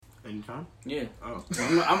Anytime? Yeah. Oh.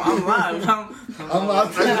 I'm live. I'm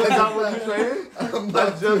live. That's not what you're saying?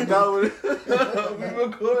 That's just not what we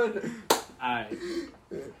record. Alright.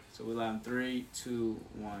 So we're live in 3, 2,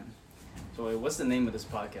 1. So wait, what's the name of this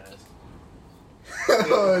podcast?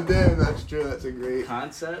 Oh damn, that's true. That's a great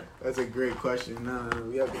question. No,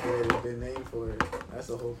 we have to get a good name for it. That's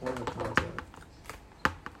the whole point of concept.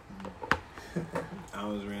 I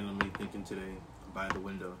was randomly thinking today, by the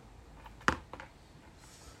window.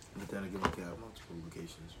 But then again, we could have multiple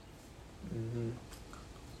locations. Mm-hmm.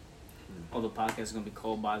 Oh, the podcast is gonna be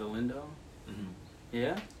called By the Window? Mm-hmm.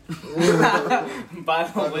 Yeah? By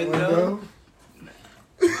the window?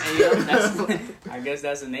 Hey, yo, I guess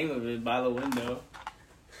that's the name of it, By the Window.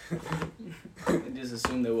 I just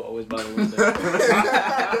assumed they were always by the window.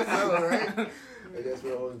 That's all right. I guess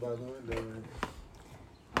we're always by the window, man.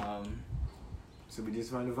 So we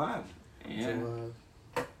just find a vibe. Yeah.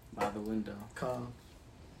 So, By the window. calm.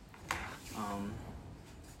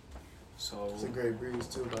 So It's a great breeze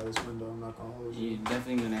too by this window. I'm not gonna hold you. you're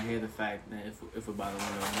definitely gonna hear the fact that if we're by the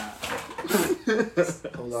window or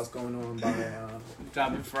not. A whole lot's going on by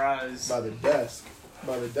Dropping fries. by the desk.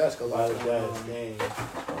 By the desk, a lot going on. Dang.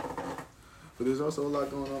 But there's also a lot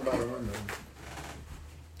going on by the window.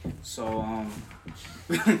 So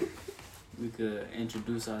we could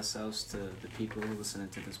introduce ourselves to the people who are listening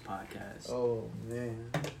to this podcast. Oh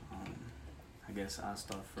man. I guess I'll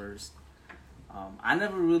start first. I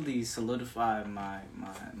never really solidified my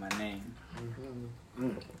name,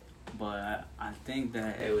 Mm-hmm. but I think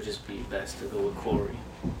that it would just be best to go with Corey.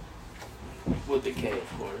 With the K, of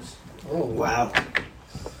course. Oh Wow.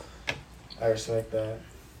 I respect that.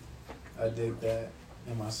 I dig that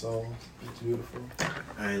in my soul. It's beautiful.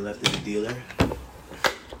 Alright, left is the dealer.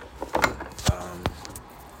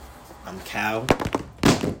 I'm Cal.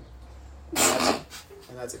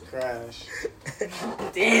 And that's a crash.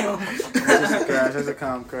 Damn. That's just a crash. That's a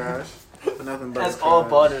calm crash. Nothing but That's a crash. all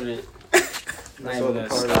part of it. That's all the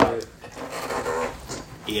part of it.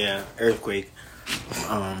 Yeah, Earthquake.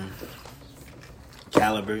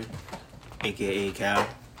 Caliber, aka Cal.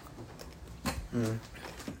 Mm.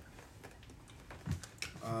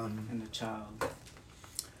 And the child.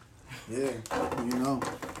 Yeah, you know.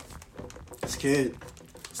 It's kid.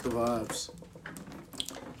 It's the vibes.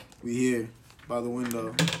 We here by the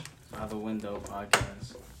window. By the Window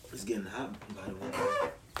podcast. It's getting hot, by the way.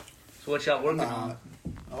 So what y'all working on?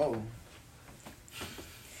 Oh.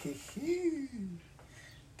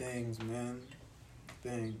 Things, man.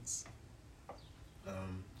 Things.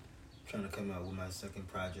 Trying to come out with my second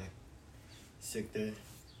project. Sick there.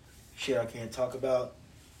 Shit I can't talk about.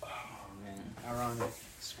 Oh man, Ironic.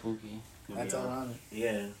 spooky. That's ironic.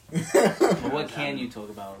 Yeah. But what can you talk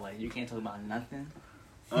about? Like you can't talk about nothing.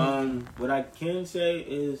 What I can say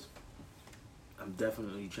is I'm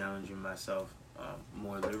definitely challenging myself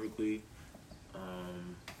more lyrically,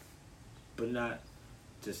 but not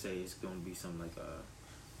to say it's gonna be some like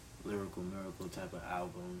a lyrical miracle type of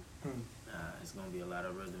album. It's gonna be a lot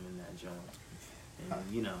of rhythm in that joint, and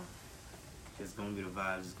you know, it's gonna be the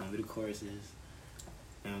vibes, it's gonna be the choruses,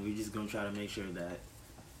 and we're just gonna try to make sure that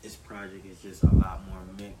this project is just a lot more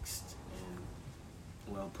mixed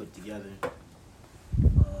and well put together.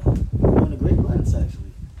 Going a great lengths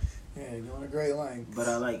actually, Yeah, going a great length. but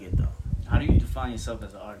I like it though. How do you define yourself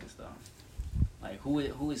as an artist though? Like who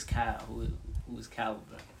is Cal? Who is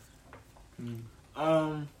Caliber?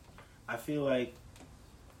 I feel like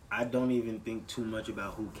I don't even think too much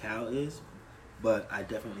about who Cal is, but I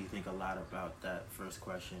definitely think a lot about that first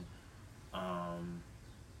question. And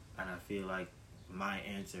I feel like my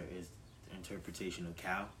answer is the interpretation of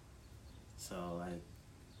Cal. So like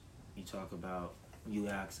you talk about, you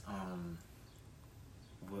ask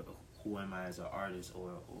who am I as an artist, or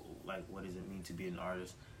like what does it mean to be an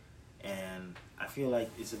artist? And I feel like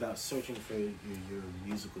it's about searching for your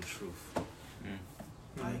musical truth.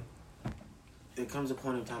 Like, there comes a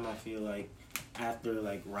point in time I feel like after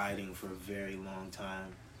like writing for a very long time,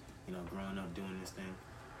 you know, growing up doing this thing,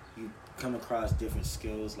 you come across different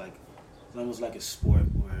skills. Like it's almost like a sport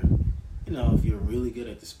where, you know, if you're really good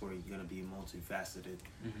at the sport, you're gonna be multifaceted.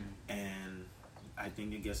 And I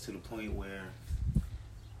think it gets to the point where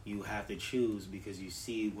you have to choose because you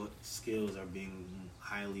see what skills are being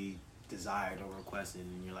highly desired or requested,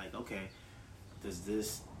 and you're like, okay,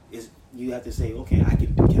 you have to say, okay,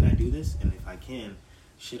 can I do this? And if I can,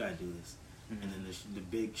 should I do this? And then the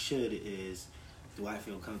big should is, do I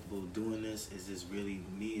feel comfortable doing this? Is this really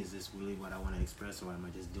me? Is this really what I want to express, or am I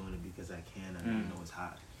just doing it because I can and I know it's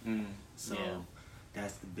hot? So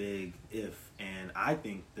that's the big if. And I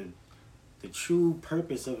think the true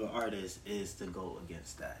purpose of an artist is to go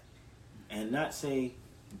against that, and not say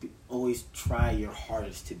always try your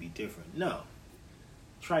hardest to be different. No.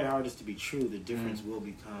 Try your hardest to be true. The difference will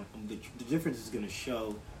become... The difference is going to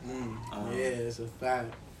show... it's a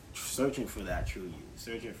fact. Searching for that true you.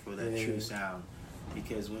 Searching for that true sound.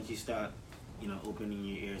 Because once you start, opening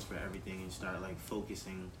your ears for everything and start, like,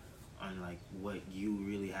 focusing on, like, what you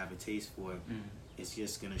really have a taste for, it's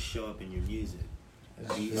just going to show up in your music.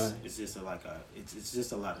 It's just it's just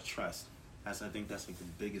a lot of trust. I think that's like the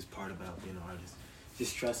biggest part about being an artist.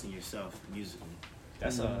 Just trusting yourself musically.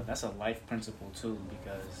 That's a life principle too,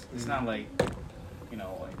 because it's not like,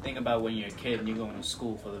 like think about when you're a kid and you're going to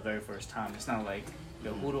school for the very first time. It's not like,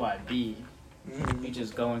 who do I be? You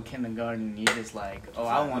just go in kindergarten and you're just like, oh,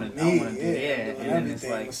 I want to do and then it's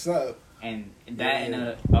like, what's up? And that in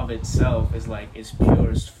and of itself is like its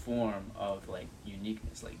purest form of like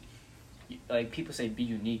uniqueness. Like people say be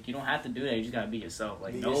unique. You don't have to do that. You just gotta be yourself.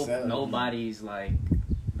 Like nobody's like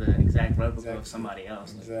the exact replica of somebody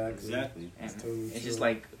else. Like, exactly. And it's just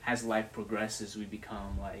like as life progresses, we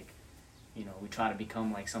become like, we try to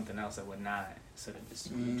become like something else that we're not, instead of just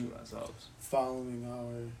to ourselves. Following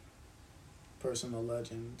our personal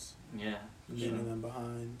legends. Yeah. Leaving them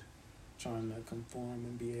behind. Trying to conform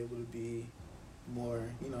and be able to be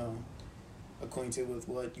more, acquainted with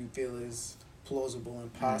what you feel is plausible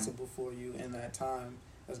and possible for you in that time.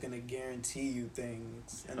 That's going to guarantee you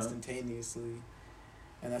things instantaneously.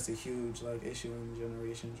 And that's a huge, like, issue in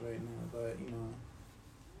generations right now.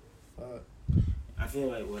 But, I feel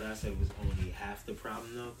like what I said was only half the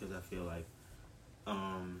problem, though, because I feel like,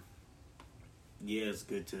 it's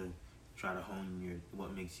good to try to hone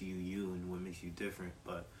what makes you you and what makes you different,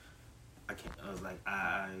 but I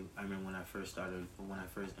remember when I first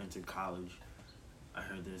entered college, I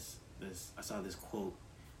heard I saw this quote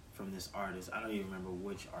from this artist. I don't even remember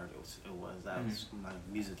which artist it was. That was my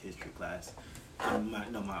music history class.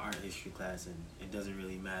 My art history class, and it doesn't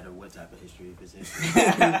really matter what type of history, if it's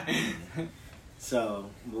history. So,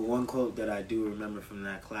 but one quote that I do remember from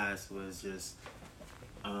that class was just,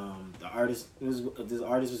 this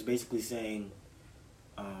artist was basically saying,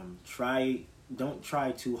 don't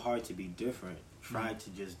try too hard to be different. Try to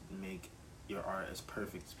just make your art as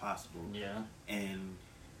perfect as possible. Yeah. And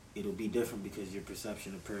it'll be different because your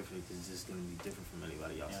perception of perfect is just going to be different from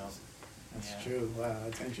anybody else's. That's true. Wow,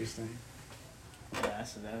 that's interesting. Yeah,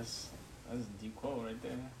 that's a deep quote right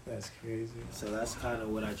there. That's crazy. So that's kind of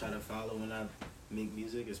what I try to follow when I make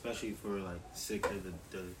music, especially for like Sick,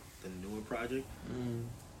 the newer project.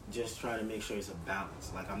 Just try to make sure it's a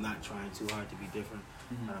balance. Like, I'm not trying too hard to be different,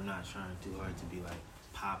 but I'm not trying too hard to be like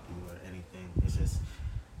poppy or anything. It's just,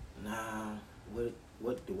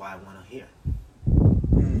 what do I want to hear?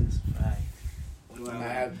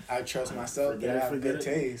 Right. I trust myself that I have good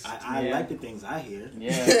taste. I like the things I hear.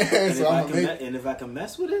 Yeah. And if I can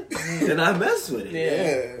mess with it, then I mess with it.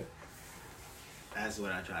 Yeah. That's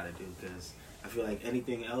what I try to do, because I feel like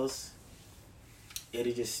anything else,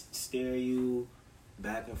 it'll just stare you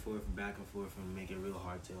back and forth, and make it real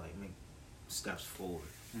hard to like make steps forward.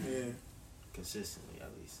 Yeah. Consistently, at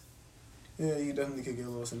least. Yeah, you definitely could get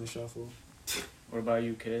lost in the shuffle. What about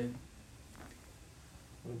you, kid?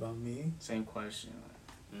 What about me? Same question.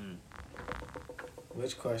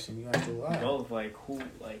 Which question? You asked a lot. Both, like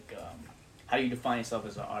how do you define yourself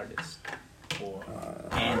as an artist, or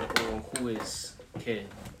who is Kid?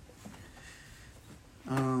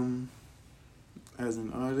 As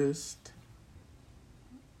an artist,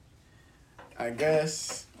 I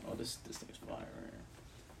guess. Oh, this thing's fire.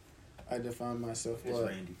 I define myself it's what?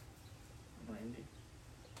 Randy.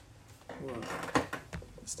 What?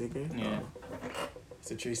 A sticker? Yeah.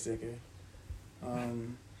 It's a tree sticker. That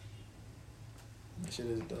shit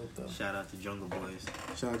is dope though. Shout out to Jungle Boys.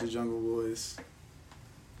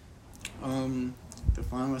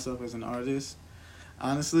 Define myself as an artist.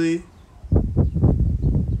 Honestly,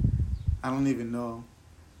 I don't even know.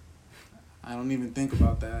 I don't even think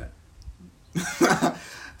about that.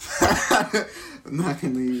 I'm not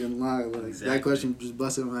gonna even lie. Like, exactly. That question just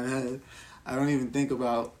busted in my head. I don't even think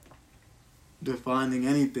about defining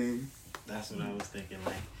anything. That's what I was thinking.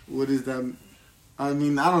 Like, what is that? I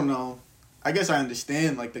mean, I don't know. I guess I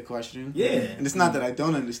understand like the question. Yeah. And it's not that I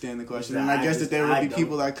don't understand the question. And I guess that there would be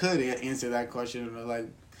people that could answer that question or like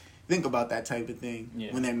think about that type of thing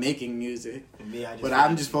when they're making music. But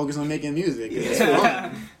I'm just focused on making music. It's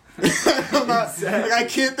fun. Like, I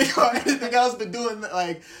can't think about anything else but doing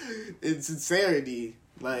like in sincerity.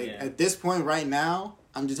 Like at this point right now,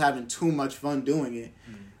 I'm just having too much fun doing it.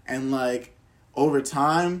 And like over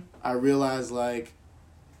time, I realized like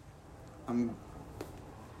I'm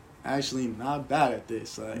actually not bad at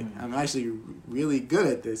this. Like I'm actually really good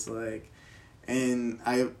at this. Like, and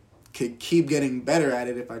could keep getting better at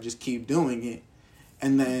it if I just keep doing it.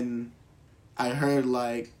 And then I heard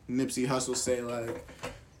like Nipsey Hussle say like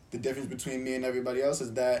the difference between me and everybody else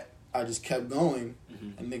is that I just kept going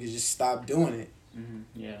and niggas just stopped doing it.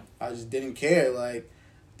 Yeah. I just didn't care. Like,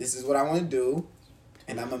 this is what I want to do,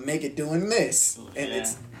 and I'm gonna make it doing this. And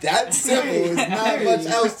it's that simple. It's not much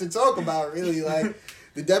else to talk about, really. Like,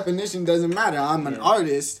 the definition doesn't matter. I'm an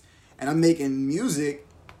artist, and I'm making music,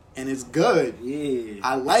 and it's good. Yeah.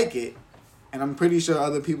 I like it, and I'm pretty sure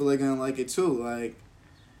other people are gonna like it too. Like,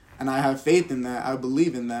 and I have faith in that. I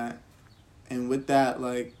believe in that. And with that,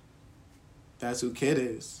 like, that's who Kid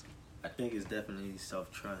is. I think it's definitely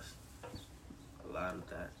self-trust. A lot of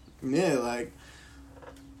that. Yeah, like,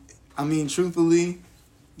 I mean, truthfully,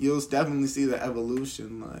 you'll definitely see the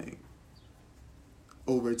evolution, like,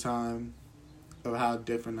 over time of how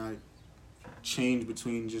different I change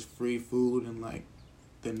between just free food and, like,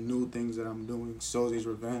 the new things that I'm doing. Sozi's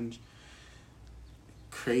Revenge.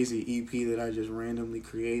 Crazy EP that I just randomly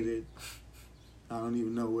created. I don't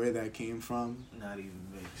even know where that came from. Not even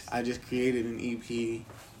mixed. I just created an EP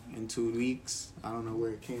in 2 weeks. I don't know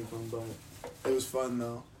where it came from, but it was fun,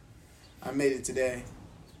 though. I made it today.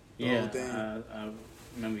 The whole thing. I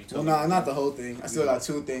remember you told me. Well, no, that. not the whole thing. I still got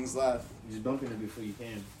 2 things left. You was bumping it before you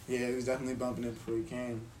came. Yeah, he was definitely bumping it before he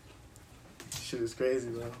came. Shit is crazy,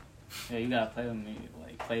 bro. Yeah, you gotta play with me.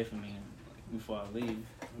 Like, play for me before I leave.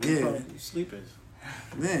 Yeah. You sleepers.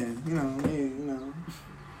 Man, you know.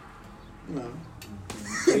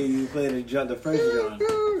 Hey, you played the first John.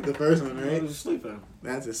 The first one, right? That was a sleeper.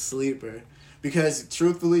 That's a sleeper. Because,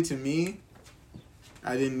 truthfully, to me,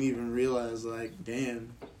 I didn't even realize, like,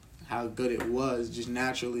 damn, how good it was just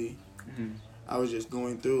naturally. I was just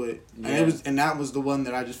going through it. Yeah. And that was the one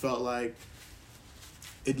that I just felt like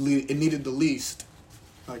it needed the least.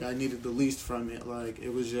 Like, I needed the least from it. Like,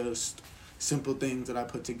 it was just simple things that I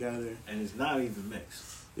put together. And it's not even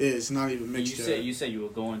mixed. Yeah, it's not even mixed. You said you were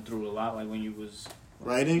going through a lot, like, when you was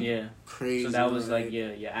writing? Yeah. Crazy. So that was, like,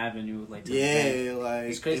 your avenue, like, to yeah, like,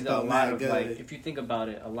 it's crazy that a lot of, like, if you think about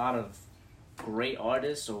it, a lot of great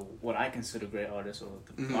artists, or what I consider great artists, or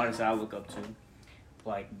the artists that I look up to,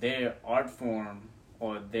 like, their art form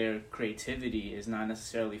or their creativity is not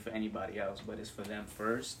necessarily for anybody else, but it's for them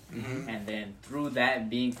first. And then through that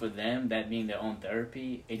being for them, that being their own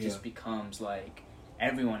therapy, it just becomes, like,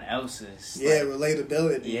 everyone else's. Yeah, like,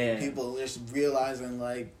 relatability. Yeah. People just realizing,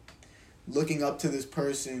 like, looking up to this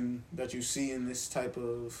person that you see in this type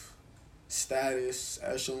of status,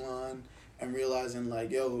 echelon, and realizing, like,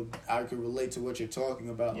 yo, I could relate to what you're talking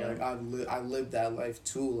about. Yeah. Like, I lived that life,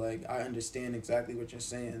 too. Like, I understand exactly what you're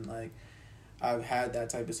saying. Like, I've had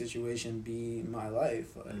that type of situation be my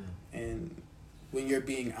life. Like, and when you're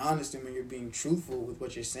being honest and when you're being truthful with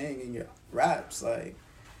what you're saying in your raps, like,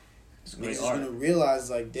 you're just going to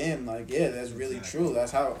realize, like, damn, like, yeah, that's really true.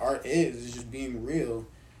 That's how art is. It's just being real.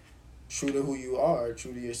 True to who you are.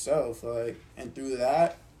 True to yourself. Like, and through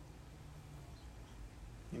that,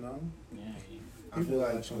 you know? Yeah. I feel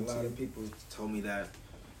like a lot of people told me that,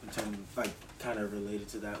 like, kind of related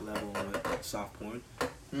to that level with, like, soft porn.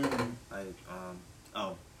 Like,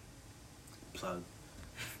 plug.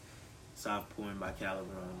 Soft Porn by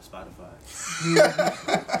Caliber on Spotify.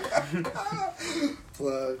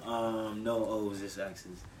 Plug. No O's, just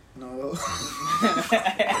X's. No.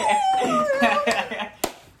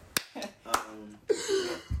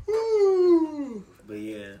 But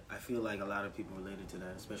yeah, I feel like a lot of people related to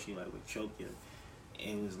that, especially like with Choke You.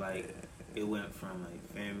 It was like, it went from like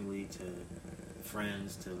family to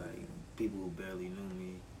friends to like people who barely knew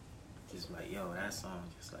me. Just like, yo, that song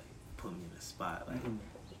just like put me in a spot. Like,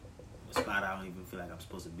 a spot I don't even feel like I'm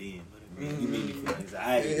supposed to be in, but it made me feel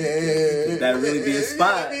anxiety. Yeah. That really be a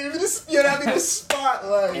spot. Yeah, that be the spot.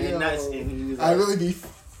 Like, and yo, I really be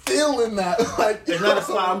feeling that. Like, it's not a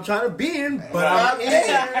spot I'm trying to be in, but I'm in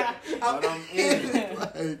there. I'm in.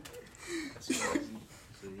 Like, so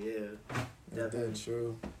yeah, that's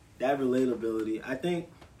true. That relatability, I think,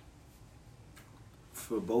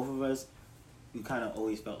 for both of us, we kind of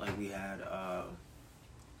always felt like we had a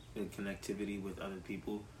connectivity with other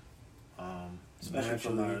people, especially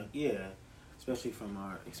from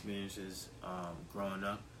our experiences growing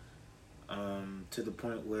up, to the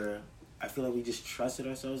point where I feel like we just trusted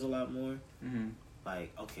ourselves a lot more.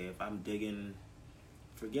 Like, okay, if I'm digging,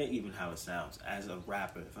 forget even how it sounds as a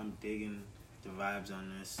rapper, if I'm digging the vibes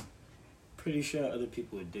on this, pretty sure other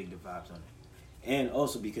people would dig the vibes on it. And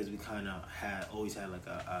also because we kind of always had like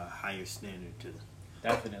a higher standard too.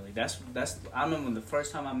 Definitely. That's. I remember the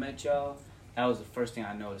first time I met y'all, that was the first thing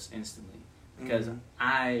I noticed instantly. Because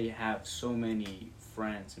I have so many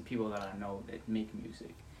friends and people that I know that make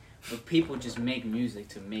music. But people just make music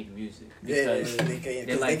to make music. Because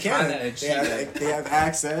they're like trying to achieve. They have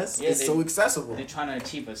access. Yeah, it's so accessible. They're trying to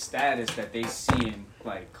achieve a status that they see in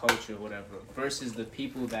like culture, or whatever, versus the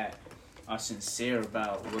people that are sincere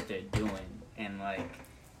about what they're doing and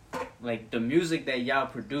like the music that y'all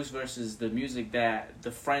produce versus the music that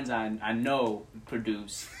the friends I know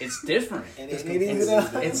produce. It's different. It's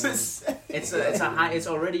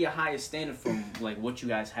already a higher standard from like what you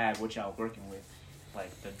guys have, what y'all working with,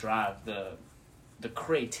 like the drive, the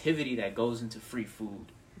creativity that goes into free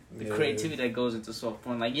food, the creativity that goes into soft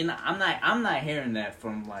porn. Like I'm not hearing that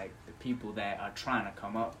from like the people that are trying to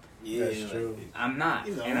come up. Yeah, that's true. I'm not.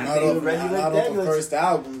 You know, and not off the first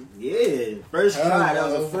album. Yeah, first try. That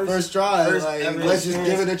was the first try. Let's just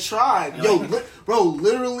give it a try. Yo, bro,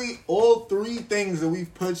 literally all 3 things that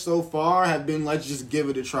we've put so far have been let's just give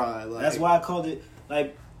it a try. Like, that's why I called it,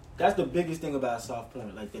 like, that's the biggest thing about soft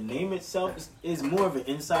porn. Like, the name itself is more of an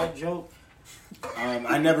inside joke.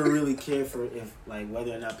 I never really cared for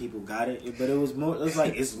whether or not people got it, but it was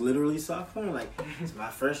like it's literally soft porn. Like, it's my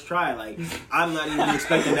first try. Like, I'm not even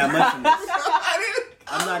expecting that much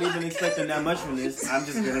from this. I'm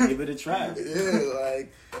just gonna give it a try. Yeah,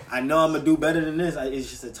 like I know I'm gonna do better than this. It's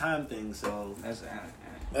just a time thing. So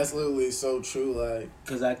that's literally so true. Like,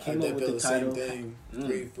 because I came up with the title. Same thing.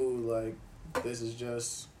 Free food. Like, this is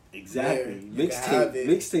just. Exactly.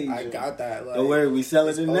 Mixtape. I got that. Like, don't worry, we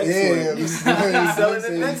selling the next one. Yeah, we selling the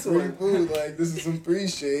next one. Food. Like, this is some free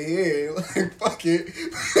shit here. Like, fuck it.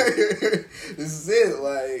 This is it.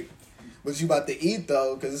 Like, but you about to eat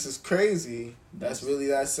though, because this is crazy. That's really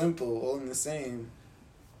that simple. All in the same.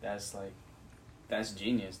 That's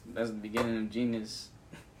genius. That's the beginning of genius,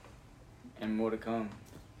 and more to come.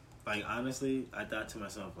 Like, honestly, I thought to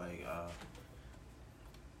myself, like,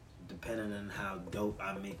 depending on how dope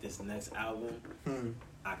I make this next album,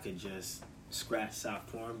 I could just scratch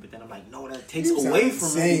soft porn, but then I'm like, no, that takes away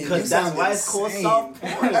from me because that's why it's called soft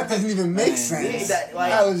porn. That doesn't even make sense.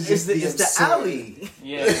 It's the alley.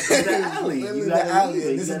 Yeah, it's the alley. You got the alley.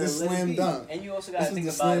 This is the slam dunk. And you also got to think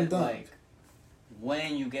about it like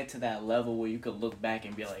when you get to that level where you could look back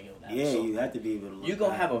and be like, yo, that's so you have to be able to look you're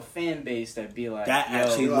going to have a fan base that be like, that yo,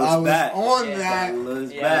 actually looks back. On that.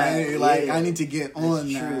 Looks back. Like, I need to get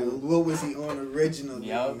on that. What was he on originally?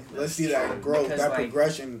 Yep. Let's see that growth, that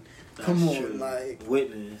progression. Come on, like,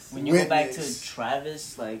 witness. When you go back to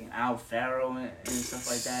Travis, like Al Faro and stuff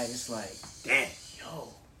like that, it's like, damn, yo,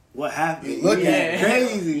 what happened? You look at it.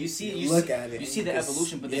 Crazy. You see the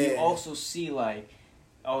evolution, but then you also see like,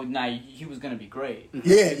 oh, he was gonna be great.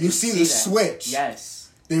 Yeah, you see the switch.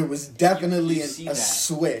 Yes, there was definitely a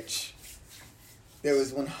switch. There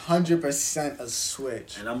was 100% a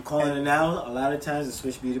switch. And I'm calling it now. A lot of times the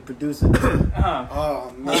switch be the producer.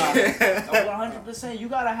 Oh, man. 100%. You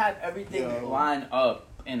gotta have everything line up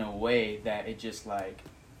in a way that it just like,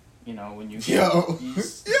 you know, when you get,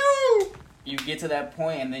 you get to that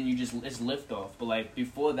point and then it's lift off. But like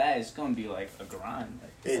before that, it's gonna be like a grind.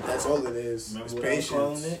 Like, that's all it is. Remember it's patience.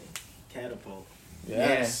 Calling it? Catapult.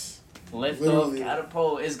 Yes. Yeah. Lift off,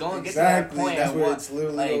 catapult. It's gonna get to that point. That's where it's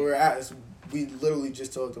literally where we're at. We literally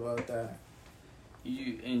just talked about that.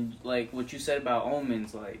 And like what you said about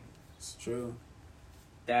omens, like it's true.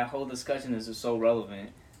 That whole discussion is so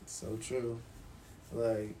relevant. It's so true.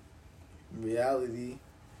 Like in reality,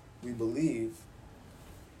 we believe,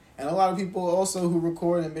 and a lot of people also who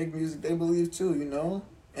record and make music, they believe too. You know,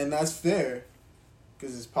 and that's fair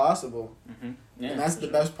because it's possible. Mm-hmm. Yeah, and that's the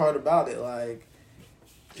best part about it. Like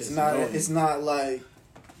it's not like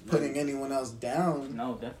putting anyone else down.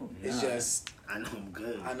 No, definitely not. It's just I know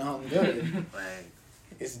I'm good. Like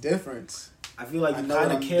it's different. I feel like you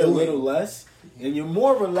kind of care a little less, and you're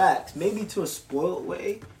more relaxed, maybe to a spoiled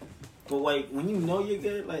way. But like when you know you're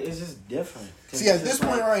good, like it's just different. See, at this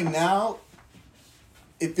point right now,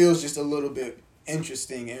 it feels just a little bit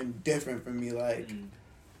interesting and different for me. Like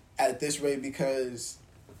at this rate, because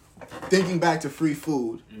thinking back to Free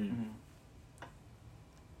Food,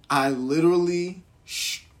 I literally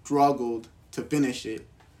struggled to finish it.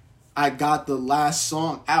 I got the last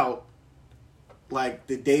song out like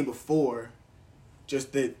the day before.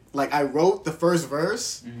 I wrote the first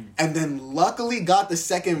verse and then luckily got the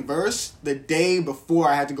second verse the day before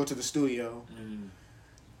I had to go to the studio.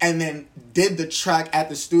 And then did the track at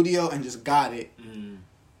the studio and just got it.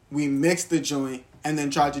 We mixed the joint and then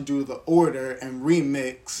tried to do the order and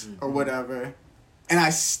remix or whatever. And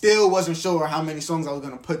I still wasn't sure how many songs I was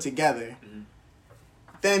going to put together.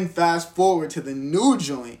 Then fast forward to the new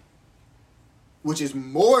joint, which is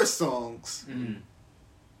more songs.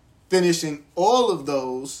 Finishing all of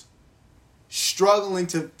those, struggling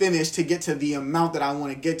to finish to get to the amount that I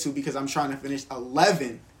want to get to because I'm trying to finish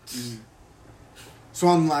 11 So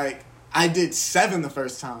I'm like, I did 7 the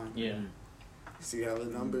first time. Yeah. See how the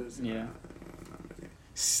numbers? Yeah.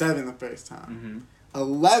 7 the first time.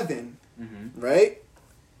 11, right?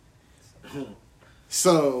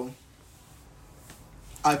 So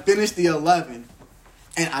I finished the 11,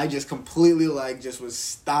 and I just completely just was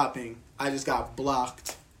stopping. I just got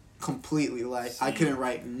blocked completely. I couldn't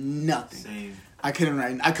write nothing. Same. I couldn't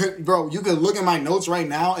write. Bro, you could look at my notes right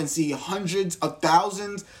now and see hundreds of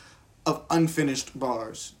thousands of unfinished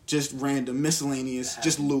bars, just random, miscellaneous,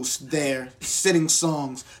 just loose there, sitting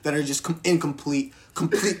songs that are just incomplete,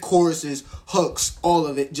 complete choruses, hooks, all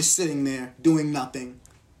of it, just sitting there doing nothing,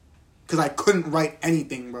 because I couldn't write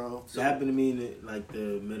anything, bro. So it happened to me in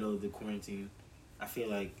the middle of the quarantine. I feel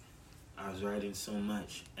like I was writing so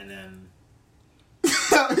much, and then it's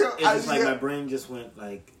just my brain just went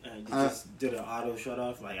just did an auto shut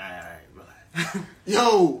off. All right, relax.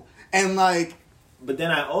 Yo, and But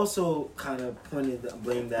then I also kind of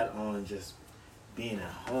blamed that on just being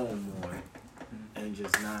at home more and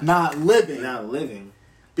just not living.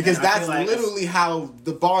 Because that's literally how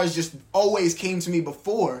the bars just always came to me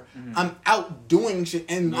before. I'm out doing shit,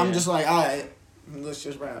 and I'm just like, all right, let's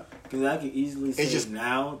just rap. Because I could easily say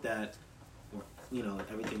now that, not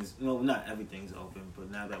everything's open,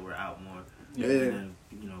 but now that we're out more, and then,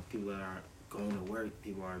 people that are going to work,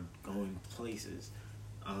 people are going places.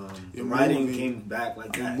 The writing came back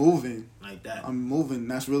like that. I'm moving. Like that. I'm moving.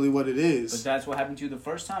 That's really what it is. But that's what happened to you the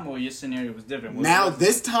first time, or your scenario was different?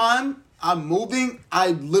 This time, I'm moving. I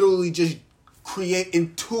literally just create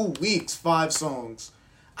in 2 weeks 5 songs.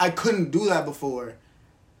 I couldn't do that before.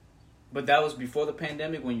 But that was before the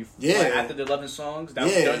pandemic when you... after the 11 songs? That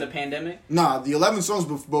was during the pandemic? Nah, the 11 songs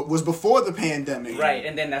was before the pandemic. Right,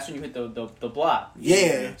 and then that's when you hit the block.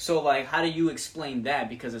 Yeah. So, how do you explain that?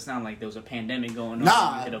 Because it's not like there was a pandemic going on.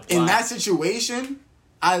 Nah, in that situation,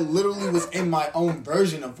 I literally was in my own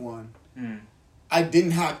version of one. I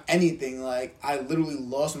didn't have anything. I literally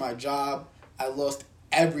lost my job. I lost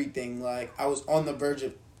everything. I was on the verge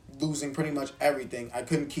of losing pretty much everything. I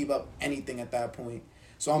couldn't keep up anything at that point.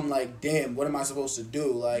 So I'm like, damn, what am I supposed to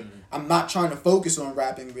do? I'm not trying to focus on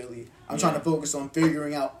rapping, really. I'm trying to focus on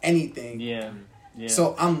figuring out anything. Yeah.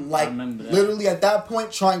 So I'm literally at that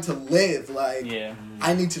point trying to live.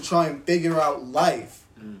 I need to try and figure out life,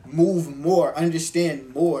 move more,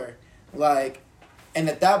 understand more. And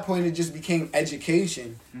at that point it just became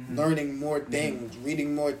education, learning more things,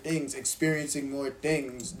 reading more things, experiencing more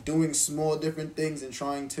things, doing small different things, and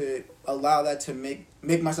trying to allow that to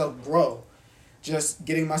make myself grow. Just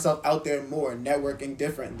getting myself out there more, networking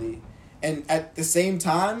differently. And at the same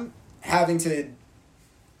time, having to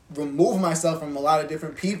remove myself from a lot of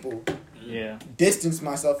different people. Yeah. Distance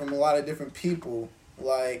myself from a lot of different people.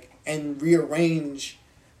 And rearrange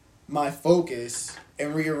my focus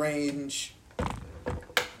and rearrange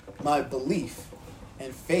my belief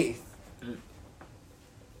and faith.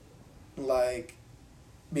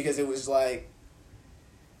 Because it was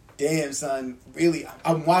damn, son, really,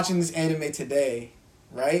 I'm watching this anime today,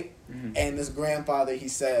 right? And this grandfather, he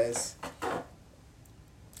says,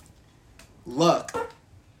 luck,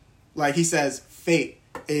 he says, fate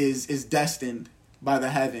is destined by the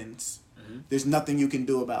heavens. There's nothing you can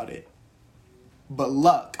do about it. But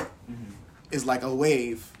luck is like a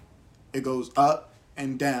wave. It goes up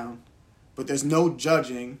and down. But there's no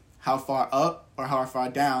judging how far up or how far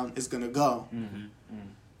down it's going to go.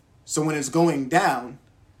 So when it's going down,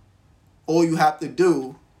 all you have to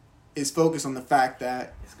do is focus on the fact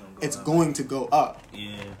that it's going to go up.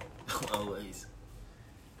 Yeah, always.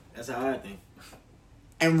 That's how I think.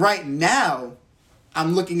 And right now,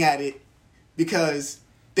 I'm looking at it because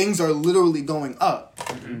things are literally going up.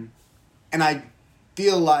 And I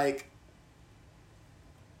feel like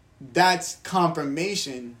that's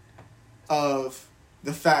confirmation of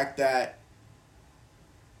the fact that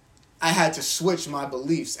I had to switch my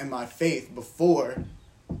beliefs and my faith before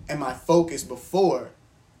and my focus before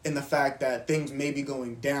in the fact that things may be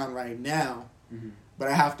going down right now, but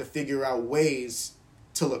I have to figure out ways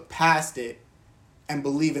to look past it and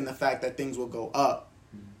believe in the fact that things will go up.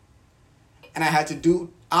 And I had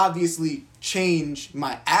to obviously change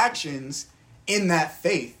my actions in that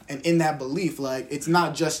faith and in that belief. It's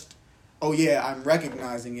not just, oh yeah, I'm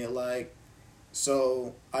recognizing it.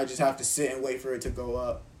 So I just have to sit and wait for it to go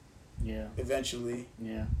up. Yeah. Eventually.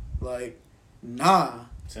 Yeah. Nah.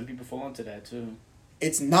 Some people fall into that too.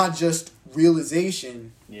 It's not just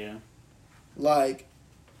realization. Yeah.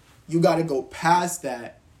 You got to go past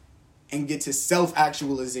that and get to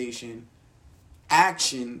self-actualization,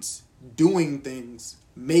 actions, doing things,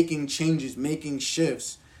 making changes, making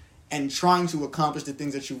shifts, and trying to accomplish the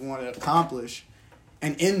things that you want to accomplish.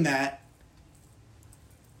 And in that,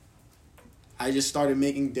 I just started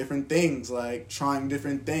making different things, like trying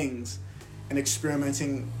different things and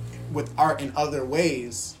experimenting with art in other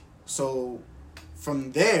ways. So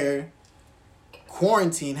from there,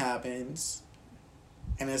 quarantine happens,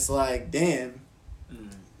 and it's like, damn,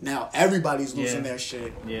 now everybody's losing their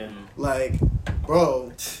shit. Yeah. Like,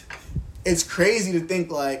 bro, it's crazy to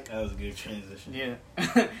think like... That was a good transition.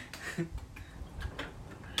 Yeah.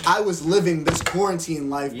 I was living this quarantine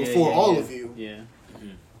life before all of you. Yeah.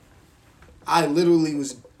 Mm-hmm. I literally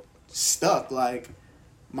was stuck. Like,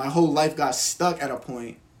 my whole life got stuck at a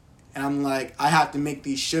point. And I'm like, I have to make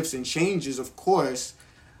these shifts and changes, of course,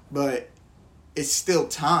 but it's still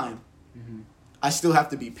time. Mm-hmm. I still have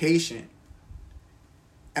to be patient.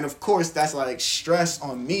 And of course, that's like stress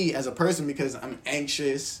on me as a person because I'm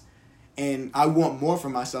anxious and I want more for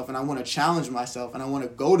myself and I want to challenge myself and I want to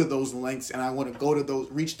go to those lengths and I want to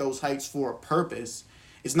reach those heights for a purpose.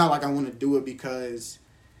 It's not like I want to do it because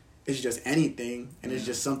it's just anything and it's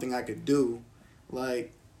just something I could do.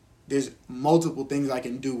 Like, there's multiple things I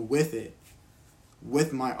can do with it,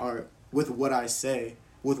 with my art, with what I say,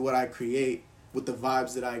 with what I create, with the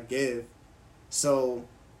vibes that I give. So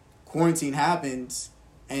quarantine happens,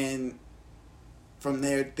 and from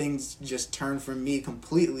there, things just turn for me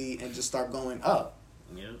completely and just start going up.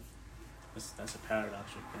 Yeah. That's a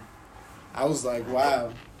paradox right there. I was like,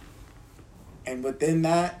 wow. And within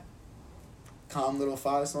that, Calm Little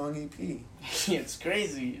 5-song EP. It's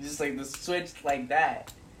crazy. Just like the switch like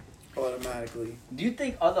that. Automatically. Do you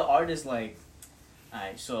think other artists like...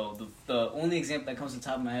 Alright, so the only example that comes to the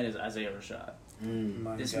top of my head is Isaiah Rashad.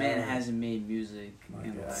 This man hasn't made music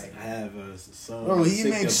in like... I have a song. Bro, he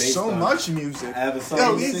makes so much music. I have a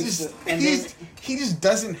song. He just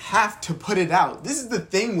doesn't have to put it out. This is the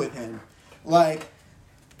thing with him. Like...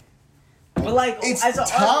 But like... It's as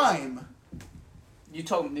time. Artist, you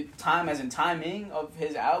talking time as in timing of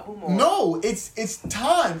his album? Or? No, it's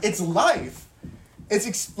time. It's life.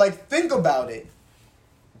 It's like, think about it.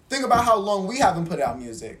 Think about how long we haven't put out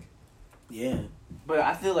music. Yeah. But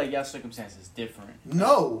I feel like y'all circumstances different.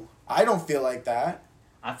 No, I don't feel like that.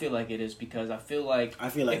 I feel like it is because I feel like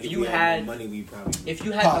if you had money, we probably if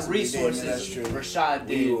you had the resources, that's true. Rashad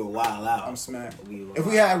did. We were wild out. I'm smacked. If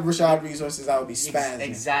we had Rashad resources, I would be spazzing.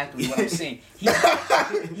 Exactly what I'm saying. He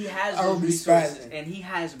has those resources, and he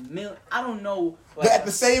has I don't know. Like, but at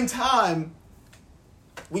the same time,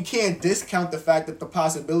 we can't discount the fact that the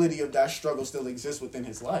possibility of that struggle still exists within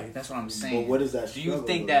his life. That's what I'm saying. But what is that? Do you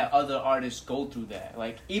think that other artists go through that?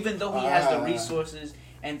 Like, even though he has the resources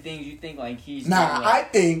and things, you think like he's I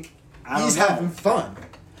think he's having fun.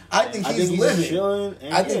 I think he's living. Chilling,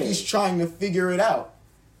 I think he's trying to figure it out.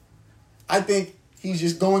 I think he's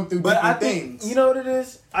just going through different things. You know what it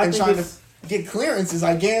is? And trying to get clearances.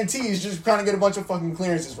 I guarantee he's just trying to get a bunch of fucking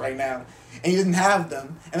clearances right now. And he doesn't have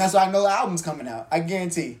them. And that's why I know the album's coming out. I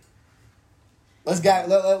guarantee. Let's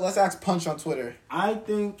ask Punch on Twitter. I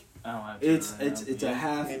think it's a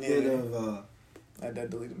half bit of I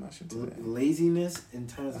deleted my shit today. Laziness in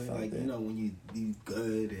terms of like, you know, when you do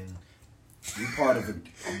good and you part of a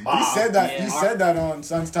mob. You said that. Yeah. You said that on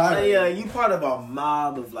Sun's Title. Yeah, you part of a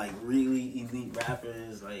mob of like really elite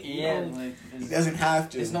rappers. Like, like he doesn't have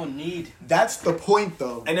to. There's no need. That's the point,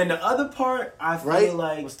 though. And then the other part, I feel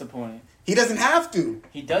like, what's the point? He doesn't have to.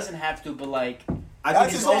 He doesn't have to, but like, I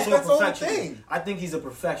think he's also a perfectionist. I think he's a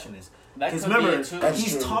perfectionist. Because remember,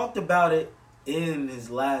 he's talked about it in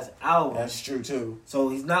his last album. That's true too. So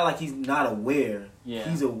he's not like he's not aware. Yeah.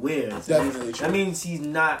 He's aware. That's definitely true. That means he's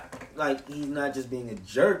not just being a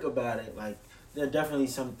jerk about it. Like, there are definitely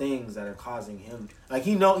some things that are causing him. Like,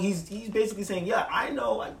 he's basically saying, yeah, I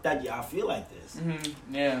know like that. Yeah, I feel like this.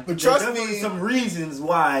 Mm-hmm. Yeah. But trust me, some reasons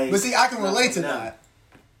why. But see, I can relate to that.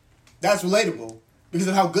 That's relatable because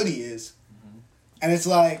of how good he is. And it's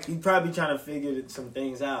like... He's probably trying to figure some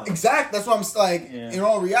things out. Exactly. That's what I'm like... Yeah. In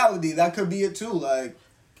all reality, that could be it too. Like...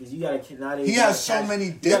 Because you gotta... Nowadays, he has so many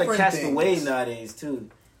different things. You gotta catch the wave nowadays, too.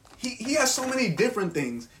 He has so many different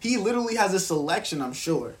things. He literally has a selection, I'm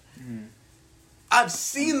sure. Mm-hmm. I've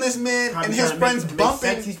seen this man and his friends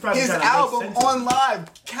bumping his album on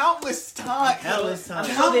live countless times.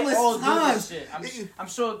 I'm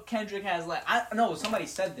sure Kendrick has like... somebody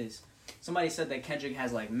said this. Somebody said that Kendrick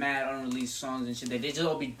has like mad unreleased songs and shit. They just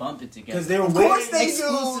all be bumping together. Because they're of course they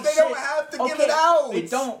do. They don't have to give it out. They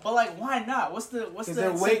don't. But like, why not? What's the? Because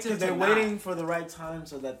they're waiting for the right time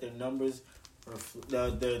so that their numbers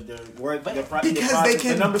the work, because they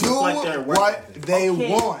can do what they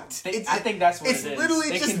want. I think that's what it is. It's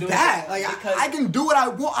literally just that. Like I can do what I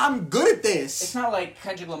want. I'm good at this. It's not like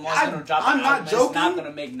Kendrick Lamar's gonna drop an album. It's not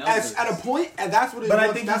gonna make numbers. At a point, and that's what it. But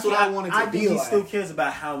I think that's what I wanted to be. I think he still cares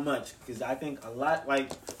about how much, because I think a lot.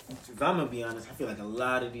 Like, if I'm gonna be honest, I feel like a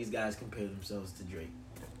lot of these guys compare themselves to Drake.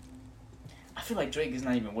 I feel like Drake is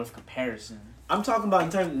not even worth comparison. I'm talking about in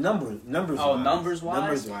terms of numbers. Oh, numbers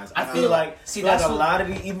wise. I feel like that's a lot of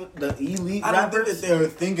the elite rappers. I don't think that they're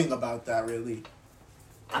thinking about that really.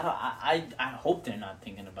 I hope they're not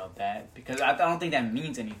thinking about that, because I don't think that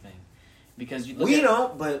means anything. Because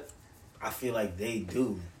but I feel like they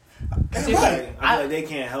do. I feel like they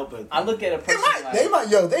can't help it. I look at a person they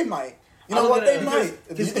might. You know what? They might.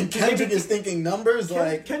 You think Kendrick is thinking numbers?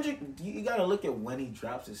 Like Kendrick, you gotta look at when he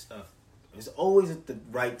drops his stuff. It's always at the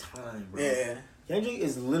right time, bro. Yeah. Kendrick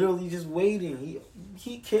is literally just waiting.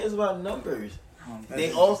 He cares about numbers.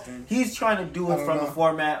 He's trying to do it from a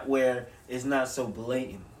format where it's not so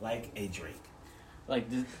blatant, like a Drake.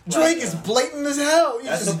 Drake is blatant as hell.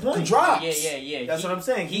 That's the point. Drops. Yeah. That's what I'm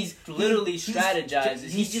saying. He's literally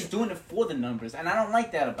strategizes. He's just doing it for the numbers, and I don't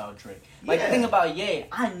like that about Drake. The thing about Ye,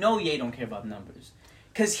 I know Ye don't care about numbers,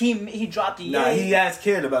 cause he dropped the Ye. Nah, he has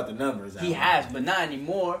cared about the numbers. He has, but not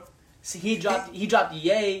anymore. See, he dropped the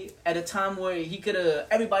Ye at a time where he could have.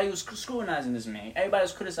 Everybody was scrutinizing this man. Everybody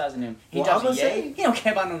was criticizing him. He dropped the Ye. He don't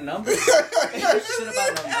care about no numbers. He don't shit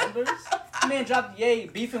about no numbers. The man dropped Ye,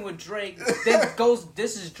 beefing with Drake. Then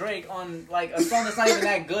this is Drake on like a song that's not even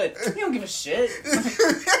that good. He don't give a shit.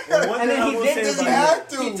 And then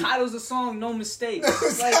he titles the song "No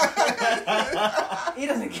Mistakes." Like, he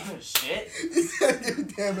doesn't give a shit.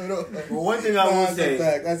 Damn it! Well, one thing I will say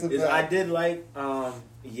is I did like.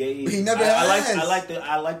 Ye, he never has.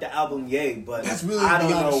 I like the album Ye, but that's really I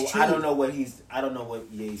don't know what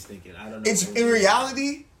Ye's thinking. I don't know. It's in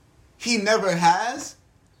reality, he never has,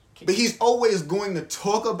 but he's always going to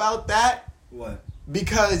talk about that. What?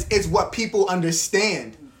 Because it's what people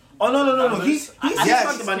understand. Oh no! He's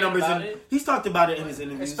talked about numbers he's talked about it in his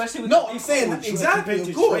interviews. Especially with I'm saying exactly.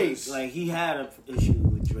 Of course, Drake. Like he had an issue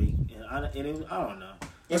with Drake, and I don't know.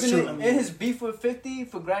 In his beef with 50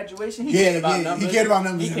 for graduation, he cared about numbers. He cared about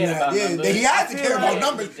numbers. He had to care about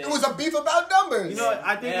numbers. It was a beef about numbers. You know what?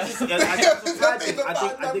 I think it's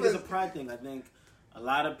a pride thing. I think a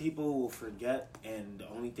lot of people will forget, and the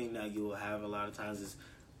only thing that you will have a lot of times is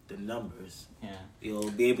the numbers. Yeah.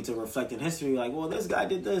 You'll be able to reflect in history, like, well, this guy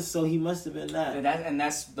did this, so he must have been that. And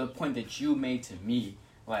that's the point that you made to me.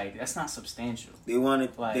 Like, that's not substantial. They want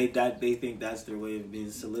it. They think that's their way of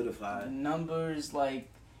being solidified. Numbers, like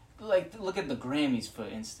look at the Grammys, for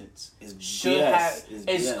instance. Is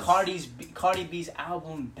Cardi B's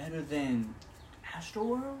album better than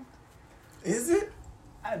Astroworld? Is it?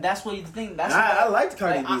 That's what you think. I liked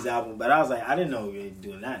Cardi B's album, but I was like, I didn't know you were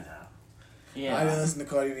doing that now. Yeah, I didn't listen to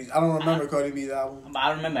Cardi B's. I don't remember Cardi B's album.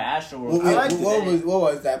 I remember Astroworld. What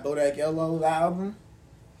was that? Bodak Yellow album?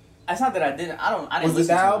 It's not that I didn't. I didn't. Was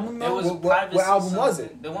it the album? What album was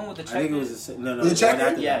it? The one with the checker. I think it was the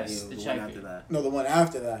checker. Yes, the checker. One after that. No, the one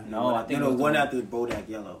after that. No, I think the one after Bodak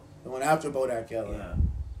Yellow. The one after Bodak Yellow. Yeah.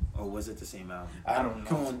 Or was it the same album? I don't know.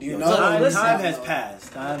 Come on, do you know? Time has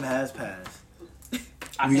passed. Time has passed.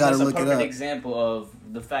 I think that's a perfect example of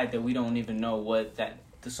the fact that we don't even know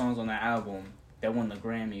the songs on that album that won the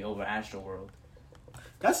Grammy over Astroworld.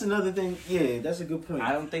 That's another thing. Yeah, that's a good point.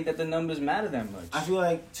 I don't think that the numbers matter that much. I feel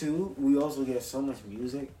like, too, we also get so much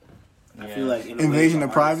music. I feel like... Invasion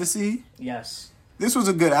of Privacy? Yes. This was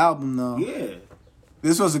a good album, though. Yeah.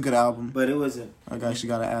 This was a good album. But it wasn't... I actually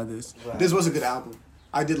gotta add this. Right. This was a good album.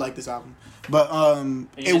 I did like this album. But,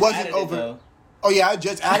 it wasn't over... Oh, yeah, I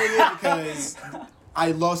just added it because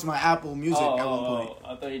I lost my Apple Music at one point.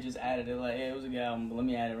 I thought you just added it. Like, hey, it was a good album, but let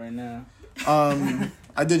me add it right now.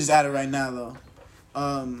 I did just add it right now, though.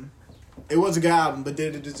 It was a good album, but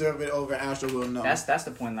did it deserve it over Astroworld? No. That's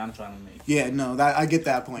the point that I'm trying to make. Yeah, no, I get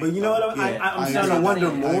that point. But you know what? I'm starting to wonder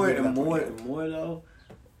more and more though.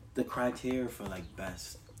 The criteria for like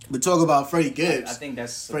best. But talk about Freddie Gibbs. I think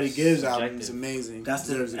that's Freddie Gibbs' album is amazing. I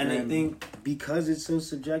think because it's so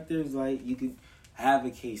subjective, like you could have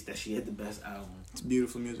a case that she had the best album. It's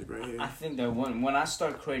beautiful music right here. I think that when I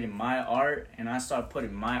start creating my art and I start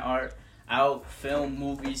putting my art out, film,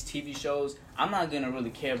 movies, TV shows, I'm not gonna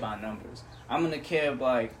really care about numbers. I'm gonna care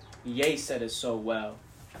like Ye said it so well.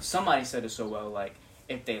 Somebody said it so well. Like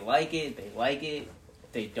if they like it, they like it.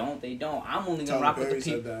 If they don't, they don't. I'm only gonna rock with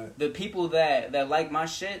the people that like my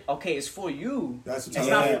shit. Okay, it's for you. That's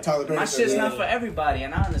what Tyler Perry. My shit's not for everybody,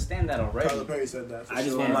 and I understand that already. Tyler Perry said that. I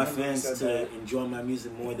just want my fans to enjoy my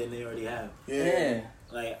music more than they already have. Yeah.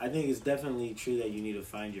 like I think it's definitely true that you need to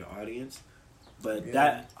find your audience. But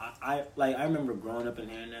that I remember growing up and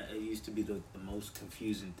hearing that, it used to be the most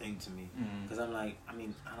confusing thing to me, because I'm like, I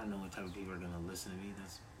mean, I don't know what type of people are gonna listen to me.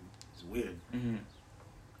 It's weird.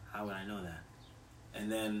 How would I know that?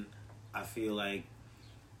 And then I feel like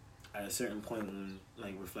at a certain point, when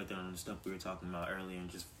like reflecting on the stuff we were talking about earlier and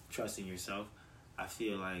just trusting yourself, I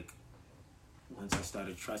feel like once I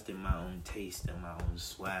started trusting my own taste and my own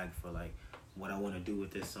swag for like what I want to do with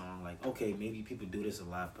this song, like okay, maybe people do this a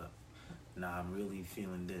lot, but nah, I'm really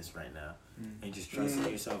feeling this right now. And just trusting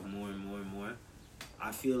yourself more and more and more.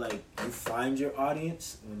 I feel like you find your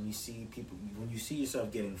audience when you see people, when you see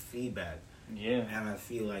yourself getting feedback. Yeah. And I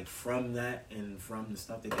feel like from that and from the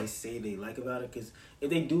stuff that they say they like about it, because if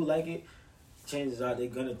they do like it, chances are they're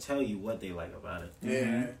going to tell you what they like about it.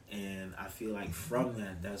 Yeah. And I feel like from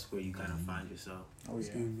that, that's where you kind of find yourself. Oh,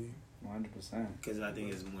 yeah. 100%. Because I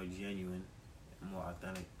think it's more genuine, more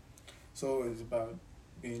authentic. So it's about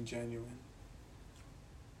being genuine.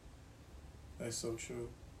 That's so true.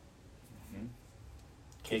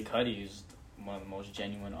 Kid Cudi is one of the most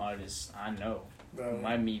genuine artists I know. Bro,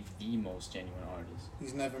 Might be the most genuine artist.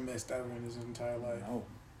 he's never missed ever in his entire life. No.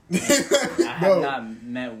 I have not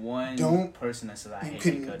met one person that says I hate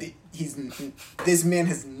Kid Cudi. This man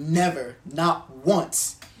has never, not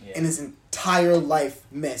once, in his entire life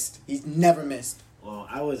missed. He's never missed. Well,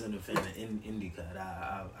 I wasn't a fan of Indica.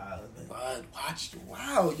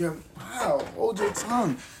 Hold your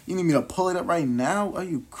tongue. You need me to pull it up right now? Are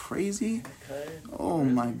you crazy? Okay. Oh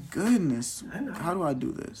my goodness. How do I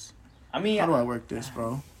do this? I mean, how do I work this,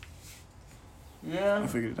 bro? Yeah. I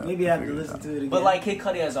figured it out. Maybe I have to listen to it again. But like Kid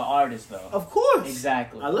Cudi as an artist, though. Of course.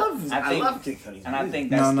 Exactly. I love Kid Cudi. And I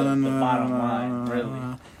think that's the bottom line,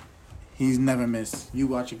 really. He's never missed. You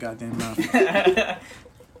watch your goddamn mouth.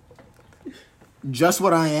 Just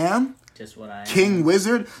What I Am. Just What I Am. King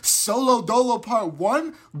Wizard. Solo Dolo Part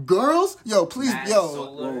 1. Girls. Yo, please. Matt Yo.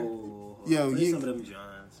 Solar. Yo. You, some of them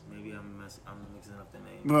Johns. Maybe I'm mixing up the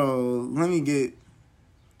name. Bro, let me get...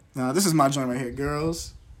 Nah, this is my joint right here.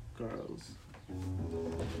 Girls. Bro.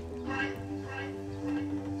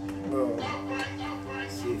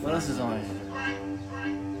 What else is on here?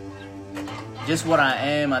 Just What I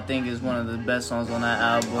Am, I think, is one of the best songs on that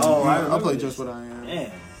album. Oh, I'll play Just What I Am.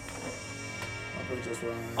 Man. Just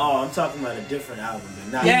What I Am. Oh, I'm talking about a different album.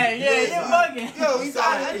 But you're bugging. Yo, he's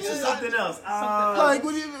it's something else. Like,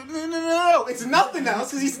 what do you... No. It's nothing else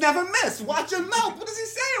because he's never missed. Watch your mouth. What is he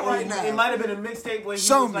saying right now? It might have been a mixtape where he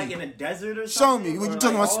was like in a desert or something. Show me. What you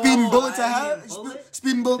talking about? Speeding Bullet to Heaven?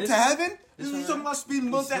 Speeding Bullet to Heaven? You talking about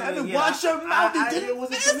Speeding Bullet to Heaven? Yeah, Watch your mouth. It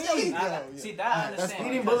wasn't for me. See, that I understand.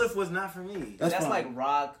 Speeding Bullet was not for me. That's like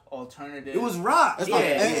rock, alternative. It was rock. That's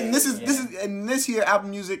and this is here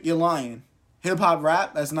album music. You're lying. Hip hop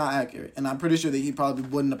rap, that's not accurate, and I'm pretty sure that he probably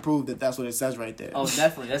wouldn't approve that that's what it says right there. Oh,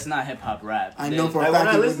 definitely, that's not hip hop rap. I know for a fact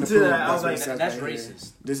when I listened to that, I was like, that's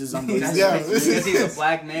racist. This is unbelievable. Because he's a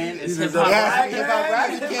black man. It's hip hop rap. Hip hop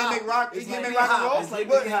rap. He can't make rock. He can't make rock and roll. Like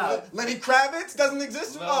what? Lenny Kravitz doesn't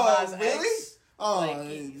exist. Oh, really? Oh,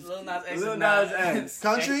 Lil Nas X.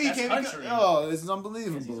 Country? He can't be. Oh, this is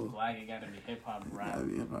unbelievable. He's black. It gotta be hip hop rap.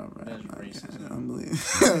 That's racist.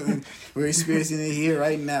 Unbelievable. We're experiencing it here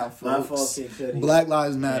right now, folks. My fault, Kid Cudi. Black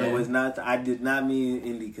Lives Matter. It was not. I did not mean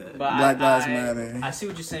Indica. Black Lives Matter. I see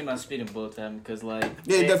what you're saying about Speeding Bullet to Heaven because, like,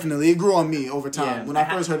 definitely, it grew on me over time. Yeah, when I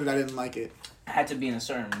first heard it, I didn't like it. I had to be in a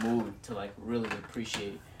certain mood to like really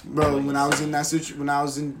appreciate. Bro, when I was in that situation,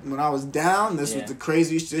 when I was down, this was the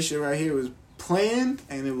craziest. This shit right here was playing,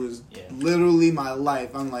 and it was literally my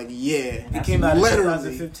life. I'm like, it came out in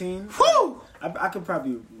 2015. Woo! I could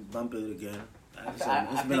probably bump it again.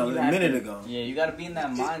 It's been a minute ago. Yeah, you gotta be in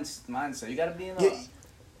that mindset. You gotta be in.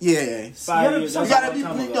 You gotta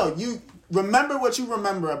be. You remember what you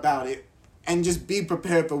remember about it, and just be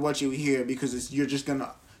prepared for what you hear because you're just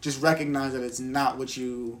gonna. Just recognize that it's not what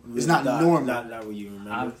you. It's not normal. Not what you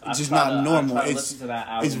remember. It's just not normal. It's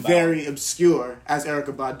very obscure, as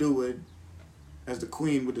Erykah Badu would, as the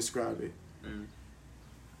Queen would describe it.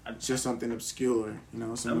 It's just something obscure,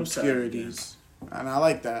 some obscurities, and I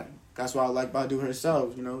like that. That's why I like Badu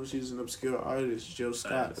herself. She's an obscure artist. Jill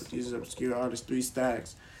Scott, she's an obscure artist. 3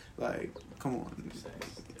 Stacks, like, come on.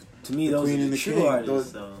 To me, those are the true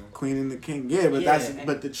artists, though. Queen and the King,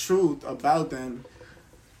 but the truth about them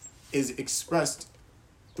is expressed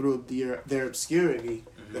through their obscurity.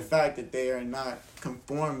 Mm-hmm. The fact that they are not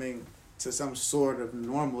conforming to some sort of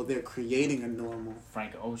normal, they're creating a normal.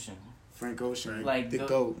 Frank Ocean, like the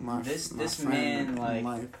GOAT. This man, like,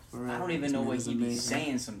 I don't even know what he be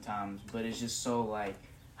saying sometimes, but it's just so like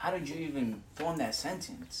how did you even form that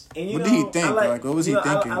sentence? And what did he think? Like, what was he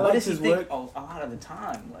thinking? What does he think a lot of the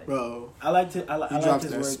time? Like, bro, I like his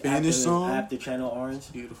work Spanish song after Channel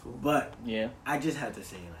Orange. Beautiful. But yeah, I just had to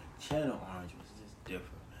say, like, Channel Orange was just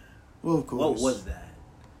different, man. Well, of course. What was that?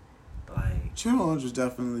 Like, Channel Orange was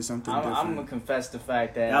definitely something different. I'm gonna confess the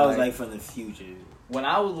fact that was like from the future. When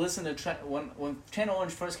I was listening to when Channel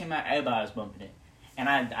Orange first came out, everybody was bumping it, and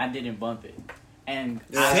I didn't bump it. And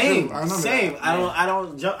same. That. I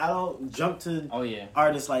don't jump to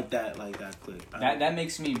artists like that quick. That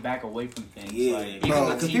makes me back away from things. Yeah, like,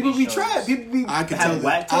 because people be trash. People be I'll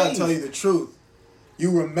tell you the truth.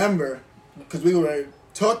 You remember because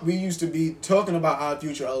we used to be talking about Odd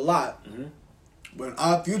Future a lot. Mm-hmm. When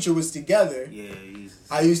Odd Future was together,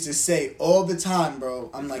 I used to say all the time, bro.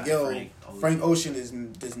 I'm like, yo, Frank Ocean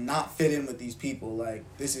does not fit in with these people. Like,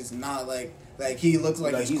 this is not like he looks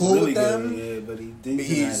like he's cool really with them. Yeah, but he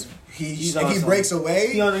breaks away.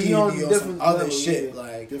 He be on some other shit,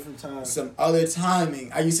 like different time, some other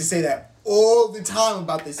timing. I used to say that all the time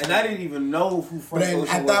about this, and I didn't even know who Frank Ocean was.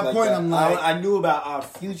 At that point, I'm like, I knew about Our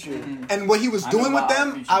Future, and what he was doing with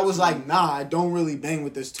them, I was like, nah, I don't really bang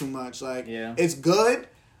with this too much. Like, it's good.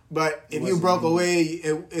 But if you broke away,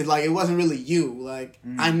 it wasn't really you. Like,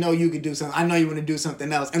 I know you could do something. I know you want to do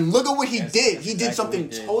something else. And look at what he did. He did something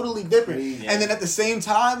totally different. Yeah. And then at the same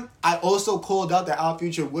time, I also called out that Our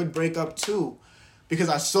Future would break up too. Because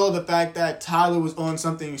I saw the fact that Tyler was on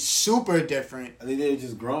something super different. I think they were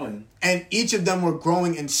just growing. And each of them were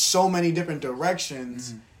growing in so many different directions.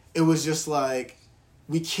 Mm-hmm. It was just like,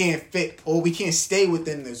 we can't fit, or we can't stay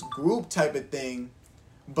within this group type of thing.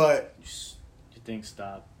 But... You think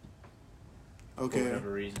stop? Okay. For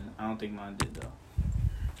whatever reason. I don't think mine did, though.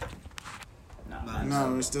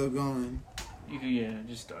 No, we're still going. You can,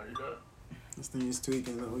 just start it up. This thing is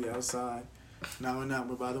tweaking, though. We outside. No, we're not.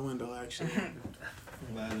 We're by the window, actually.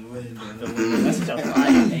 By the window. That's such a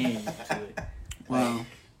fire name to it. Wow. Like,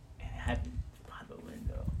 it happened by the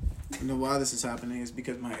window. You know why this is happening? Is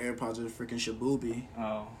because my AirPods are freaking Shaboobie.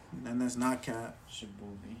 Oh. And that's not cap.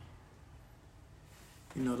 Shaboobie.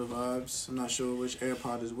 You know the vibes. I'm not sure which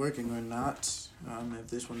AirPod is working or not. If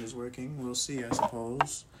this one is working, we'll see, I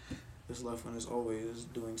suppose. This left one is always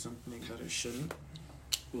doing something that it shouldn't.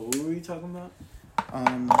 What were we talking about?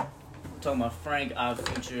 Talking about Frank, Odd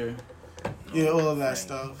Future. Yeah, all of that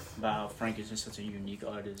stuff. About how Frank is just such a unique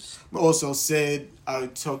artist. But also Sid, I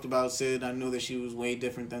talked about Sid. I knew that she was way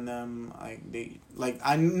different than them.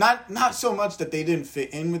 Not so much that they didn't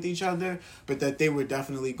fit in with each other, but that they were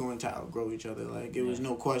definitely going to outgrow each other. Like, it was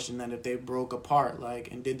no question that if they broke apart,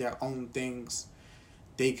 like, and did their own things,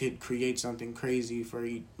 they could create something crazy for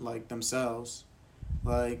themselves.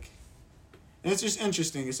 Like, it's just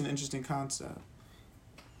interesting. It's an interesting concept.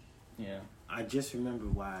 Yeah. I just remember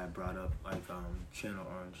why I brought up Channel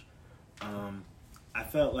Orange. I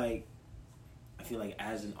feel like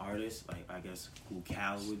as an artist, like, I guess who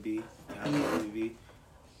Cal would be,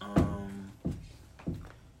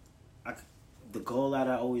 the goal that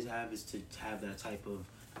I always have is to have that type of,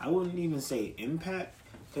 I wouldn't even say impact,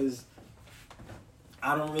 because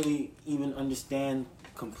I don't really even understand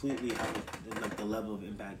completely how the level of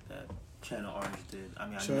impact that Channel Orange did. I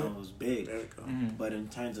mean, I know it was big, but in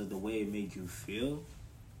terms of the way it made you feel,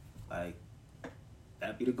 like,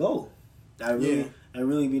 that'd be the goal. That'd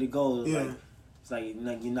really be the goal. Yeah. Like, it's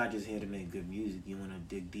like you're not just here to make good music. You want to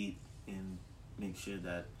dig deep and make sure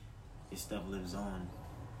that your stuff lives on,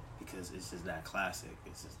 because it's just that classic.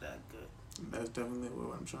 It's just that good. That's definitely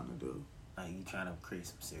what I'm trying to do. Like, you trying to create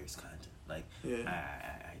some serious content. Like,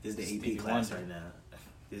 this is the Stevie AP class Wonder. right now.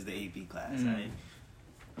 This is the AP class, right?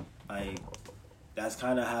 Like, that's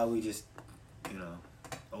kind of how we just,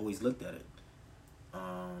 always looked at it.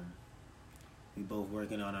 We both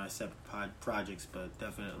working on our separate projects, but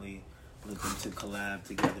definitely looking to collab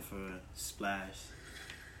together for Splash.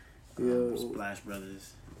 Splash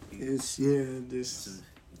Brothers. It's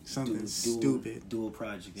something stupid. Dual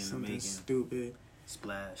project in the making. Something stupid.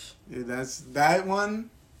 Splash. Yeah, that's that one.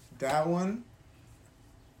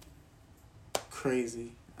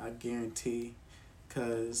 Crazy, I guarantee,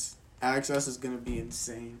 because Access is gonna be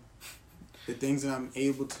insane. The things that I'm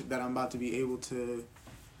about to be able to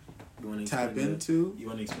tap into. You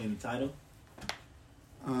want to explain the title?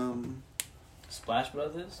 Splash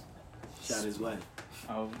Brothers? Shot his wife.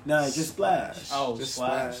 Oh. No, just Splash. Oh, just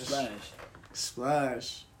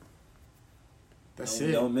Splash. That's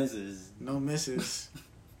it. No misses. No misses.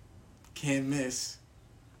 Can't miss.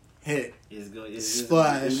 Hit.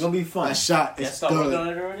 Splash. It's gonna be fun. That shot is start working on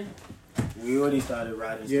it already? We already started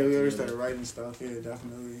writing. Yeah, we already started writing stuff. Yeah,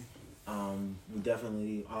 definitely. We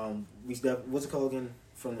definitely what's it called again?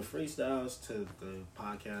 From the freestyles to the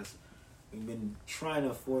podcast, we've been trying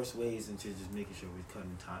to force ways into just making sure we're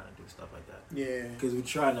cutting time and do stuff like that. Yeah. Because we're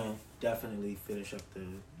trying to definitely finish up the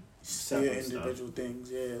individual stuff.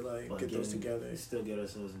 Things. Yeah, like but get those together. Still get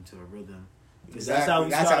ourselves into a rhythm. Exactly.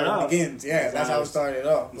 That's how it begins. Yeah, that's how it started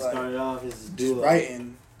off. We started off as just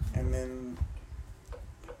writing, and then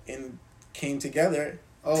came together.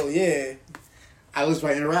 Oh yeah, I was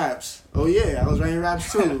writing raps. Oh yeah, I was writing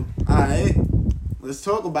raps too. All right, let's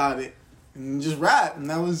talk about it and just rap, and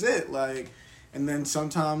that was it. Like, and then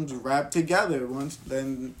sometimes rap together.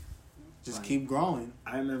 Then just keep growing.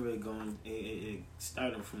 I remember it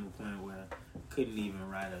started from a point where I couldn't even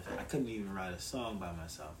write a song by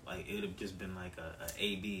myself. Like it would have just been like a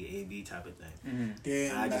A-B type of thing. Mm-hmm.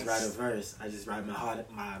 Yeah, I just write a verse. I just write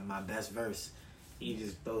my best verse. He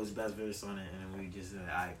just throws his best verse on it, and we just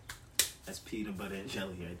that's peanut butter and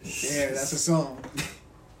jelly right there. Yeah, that's a song.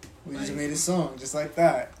 We just made a song just like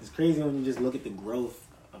that. It's crazy when you just look at the growth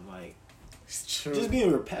of like it's true. Just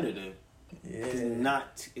being repetitive. Yeah.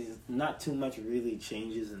 Not too much really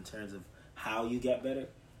changes in terms of how you get better.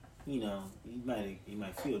 You know, you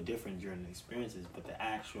might feel different during the experiences, but the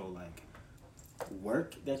actual like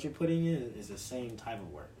work that you're putting in is the same type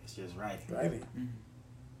of work. It's just writing. Mm-hmm.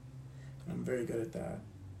 I'm very good at that.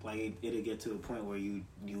 Like it'll get to a point where you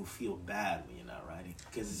feel bad when you're not writing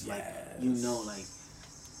because it's like you know like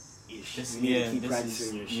you need to keep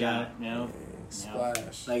practicing your shot. Yeah.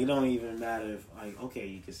 Splash. Like it don't even matter if like okay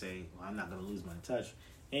you could say well, I'm not gonna lose my touch.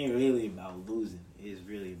 It ain't really about losing. It's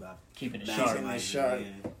really about keeping it sharp.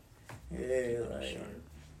 Yeah, like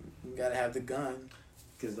you gotta have the gun.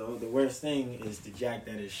 Because the worst thing is the jack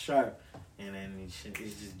that is sharp. And then it's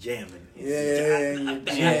just jamming.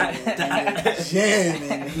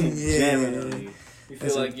 Jamming. You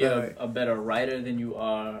feel like you're a better writer than you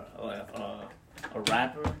are a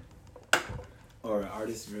rapper? Or an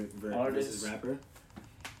artist versus rapper?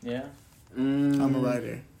 Yeah. I'm a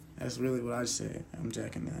writer. That's really what I said. I'm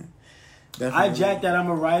jacking that. Definitely. I jack that I'm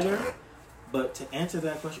a writer, but to answer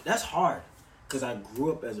that question, that's hard. Because I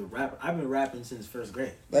grew up as a rapper. I've been rapping since first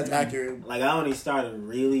grade. That's accurate. Like, I only started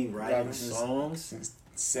really writing songs since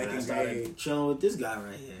second grade. Chilling with this guy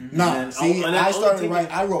right here.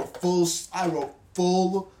 I wrote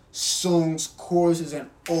full songs, choruses, and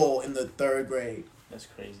all in the third grade. That's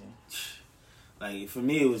crazy. Like, for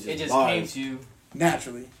me, it was just it just bars. came to you.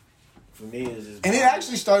 Naturally. For me, it was just and it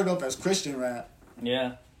actually started off as Christian rap.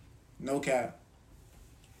 Yeah. No cap.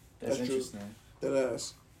 That's interesting. That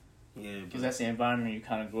is. Yeah, because that's the environment you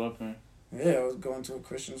kind of grew up in. Yeah, I was going to a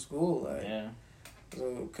Christian school. Like, yeah.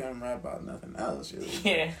 So couldn't rap about nothing else. Really.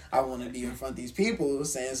 Yeah. I want to be in front of these people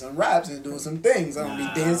saying some raps and doing some things. I'm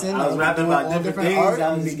gonna be dancing. I was rapping about different art.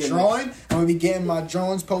 I'm gonna be drawing. I'm gonna be getting my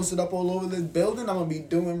drawings posted up all over this building. I'm gonna be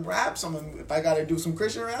doing raps. If I gotta do some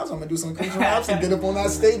Christian raps, I'm gonna do some Christian raps and get up on that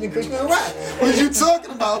stage and Christian rap. What you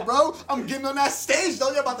talking about, bro? I'm getting on that stage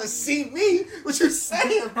though. You're about to see me. What you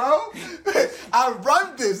saying, bro? I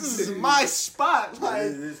run this. This is my spot.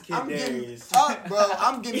 Like I'm getting up, bro.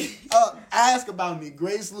 I'm getting up. Ask about me,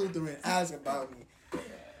 Grace Lutheran. Ask about me.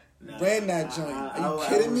 Ran that joint. Are you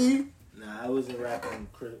kidding me? Nah, I wasn't rapping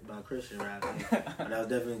about Christian rapping, but I was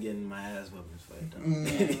definitely getting my ass whoopings for it.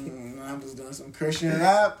 I was doing some Christian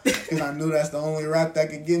rap because I knew that's the only rap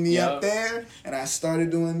that could get me up there, and I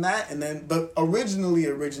started doing that. And then, but originally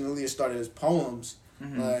it started as poems.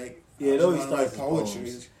 Mm-hmm. Like it always starts as poetry.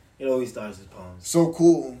 Poems. It always starts as poems. So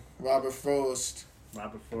cool, Robert Frost.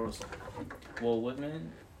 Walt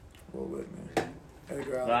Whitman.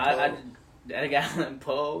 Edgar Allan Poe. Edgar Allan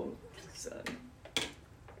Poe. So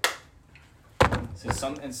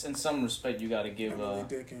in some respect, you got to give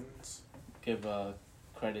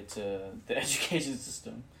credit to the education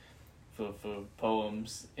system for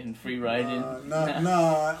poems and free writing.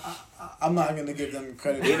 No, I'm not gonna give them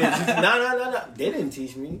credit. No. They didn't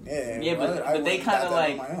teach me. Yeah, but they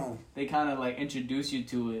kind of like introduce you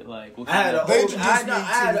to it. Like I actually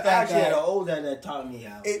had an old dad that taught me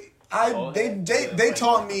how. They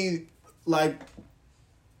taught me like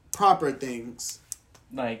proper things,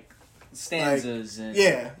 like stanzas and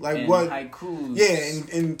what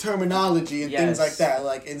haikus, and terminology and things like that.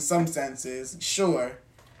 Like in some senses, sure,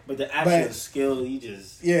 but the actual skill you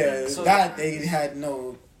just they had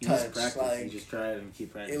no touch. You just try it and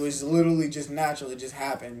keep practicing. It was literally just natural. It just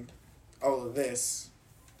happened. All of this.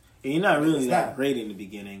 And you're not really that great in the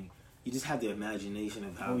beginning. You just have the imagination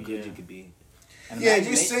of how good you could be.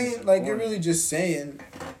 You're saying you're really just saying.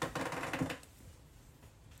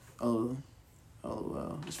 Oh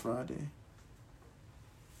well, it's Friday.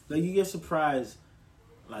 Like you get surprised,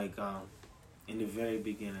 like in the very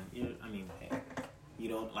beginning, you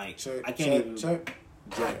don't like. I can't even jack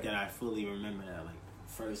that I fully remember that like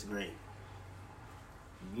first grade.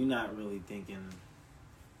 You're not really thinking,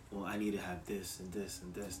 well, I need to have this and this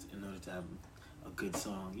and this in order to have a good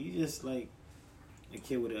song. You just like a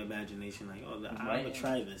kid with an imagination, like, oh, I'm gonna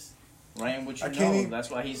try this. Writing what you know. That's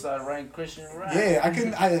why he started writing Christian rap.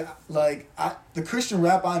 Yeah, the Christian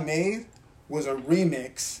rap I made was a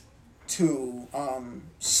remix to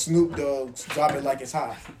Snoop Dogg's "Drop It Like It's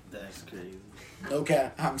Hot." That's crazy. No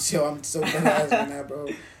cap. I'm so dead ass on that, bro.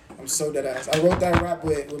 I'm so dead ass. I wrote that rap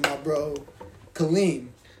with my bro Kaleem,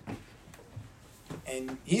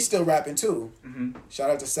 and he's still rapping too. Mm-hmm. Shout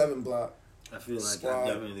out to 7 Block. I feel like Squad. I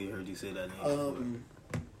definitely heard you say that name.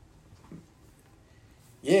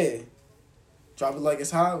 Yeah. Drop It Like It's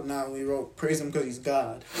Hot. Now we wrote Praise Him Because He's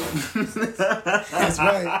God. That's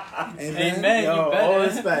right. Amen. Yo, all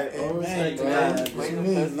respect. All respect to God. What you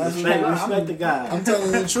mean? Respect to God. I'm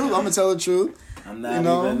telling the truth. I'm going to tell the truth. I'm not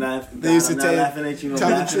even laughing. They used to laughing at you. Tell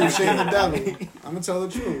the truth, shame the devil. I'm going to tell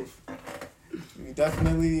the truth.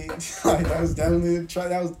 Definitely, that was definitely the track.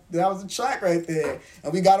 That was the track right there,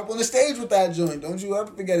 and we got up on the stage with that joint. Don't you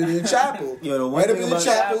ever forget it in the chapel. Yo, the one thing about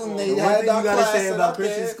chapel, and they had you gotta say about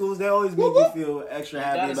Christian schools, they always make you feel extra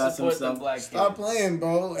happy about some stuff. Stop playing,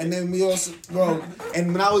 bro. And then we also, bro.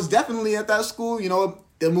 And when I was definitely at that school, you know,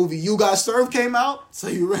 the movie You Got Served came out, so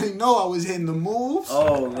you already know I was hitting the moves.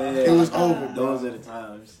 Oh man, it was over. Bro. Those are the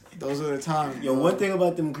times. Those are the times. Yo, one thing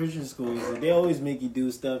about them Christian schools is they always make you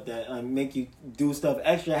do stuff that make you do stuff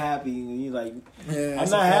extra happy, and you're like, I'm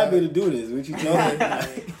not happy to do this. What you doing?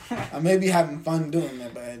 I may be having fun doing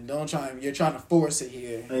that, but don't try. You're trying to force it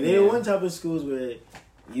here. Like, there are one type of schools where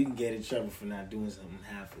you can get in trouble for not doing something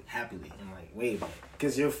happily. I'm like, wait a minute,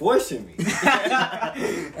 because you're forcing me.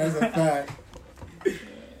 That's a fact.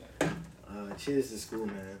 Cheers to school,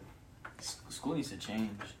 man. School needs to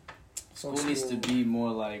change. School needs to be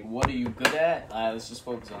more like, what are you good at? Let's just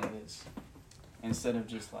focus on this. Instead of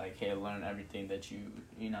just like, hey, learn everything that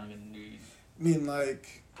you're not going to need. I mean,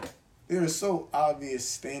 like, there are so obvious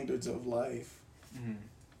standards of life. Mm-hmm.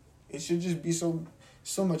 It should just be so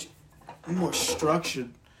much more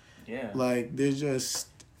structured. Yeah. Like, they're just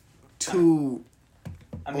too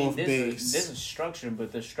there's a structure,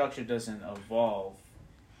 but the structure doesn't evolve.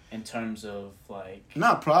 In terms of, like...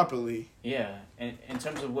 Not properly. Yeah. In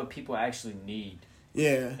terms of what people actually need.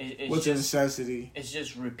 Yeah. What's a necessity? It's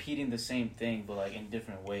just repeating the same thing, but, like, in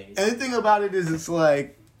different ways. And the thing about it is, it's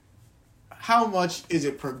like, how much is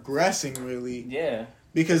it progressing, really? Yeah.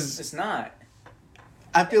 Because... It's not.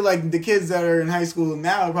 I feel like the kids that are in high school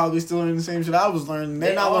now are probably still learning the same shit I was learning.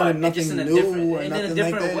 They're not learning nothing new or nothing like that. In a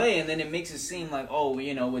different way, and then it makes it seem like, oh,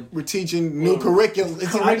 you know, we're teaching new curriculum.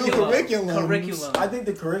 It's a new curriculum. I think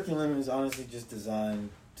the curriculum is honestly just designed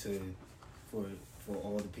for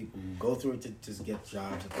all the people who go through it to just get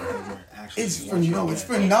jobs at the government. Actually, it's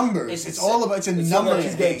for numbers. It's all about a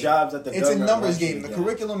numbers game. Jobs at the it's a numbers game. The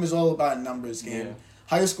curriculum is all about a numbers game. Yeah.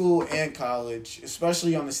 High school and college,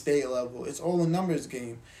 especially on the state level, it's all a numbers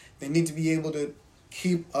game. They need to be able to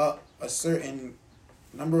keep up a certain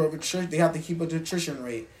number of attrition. They have to keep an attrition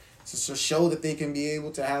rate to show that they can be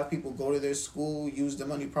able to have people go to their school, use the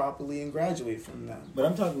money properly, and graduate from them. But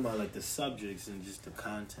I'm talking about like the subjects and just the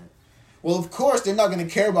content. Well, of course, they're not going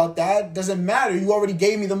to care about that. Doesn't matter. You already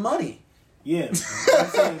gave me the money. Yeah.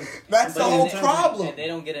 That's the whole problem. And they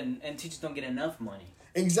don't get and teachers don't get enough money.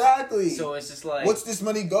 Exactly. So it's just like, what's this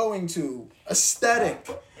money going to? Aesthetic.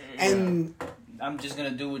 Yeah. And I'm just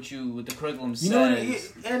gonna do what the curriculum says. You know,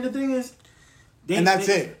 and the thing is,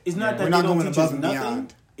 it. It's not that we're not going above and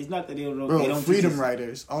beyond. It's not that they don't. Bro, they don't Freedom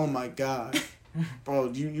Writers. Oh my god. Bro,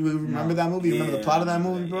 do you remember that movie? You remember the plot of that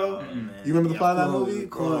movie, bro? You remember the plot of that movie?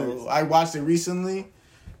 Bro, I watched it recently.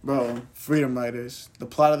 Bro, Freedom Writers. The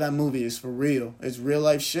plot of that movie is for real. It's real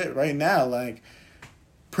life shit right now. Like,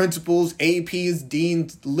 principals, APs,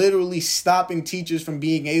 deans literally stopping teachers from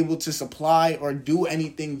being able to supply or do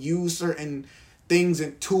anything, use certain things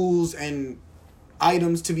and tools and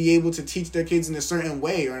items to be able to teach their kids in a certain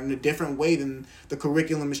way or in a different way than the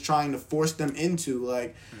curriculum is trying to force them into.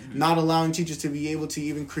 Like, not allowing teachers to be able to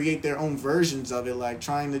even create their own versions of it. Like,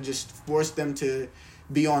 trying to just force them to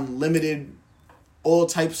be on limited, all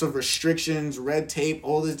types of restrictions, red tape,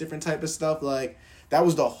 all this different type of stuff. Like, that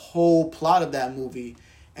was the whole plot of that movie.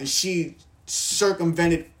 And she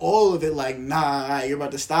circumvented all of it, like, nah, you're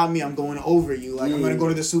about to stop me, I'm going over you. Like, I'm going to go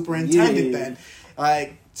to the superintendent then.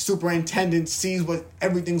 Like, superintendent sees what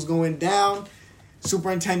everything's going down.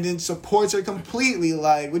 Superintendent supports her completely.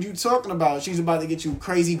 Like, what are you talking about? She's about to get you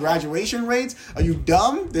crazy graduation rates? Are you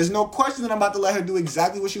dumb? There's no question that I'm about to let her do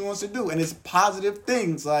exactly what she wants to do. And it's positive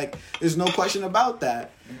things. Like, there's no question about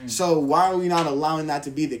that. Mm-hmm. So why are we not allowing that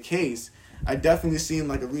to be the case? I definitely seen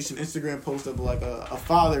like a recent Instagram post of like a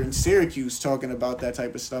father in Syracuse talking about that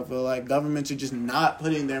type of stuff. Where like governments are just not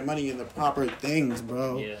putting their money in the proper things,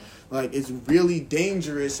 bro. Yeah. Like, it's really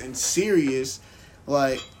dangerous and serious.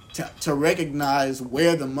 Like, to recognize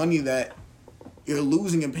where the money that you're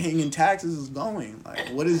losing and paying in taxes is going. Like,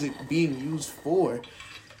 what is it being used for?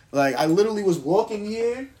 Like, I literally was walking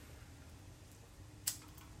here,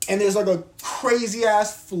 and there's like a crazy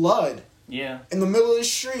ass flood. Yeah. In the middle of the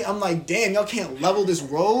street. I'm like, damn, y'all can't level this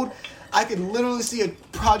road. I could literally see a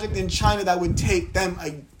project in China that would take them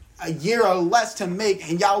a year or less to make,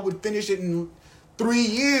 and y'all would finish it in 3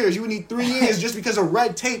 years. You would need 3 years just because of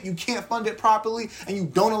red tape. You can't fund it properly, and you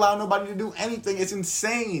don't allow nobody to do anything. It's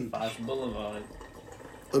insane. Fox Boulevard.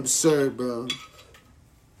 Absurd, bro.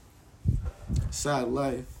 Sad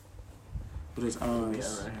life. But it's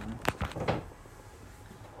ours. Yeah, right here.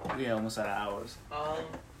 We almost out of hours.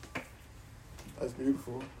 That's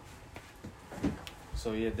beautiful.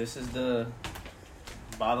 So yeah, this is the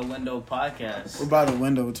By the Window podcast. We're by the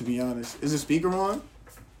window, to be honest. Is the speaker on?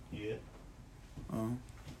 Yeah. Oh.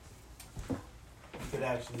 You could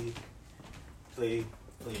actually play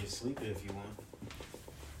a sleeper if you want.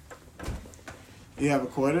 You have a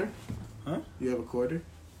quarter? Huh? You have a quarter?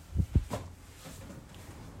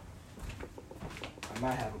 I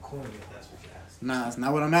might have a quarter if that's what you're asking. Nah, it's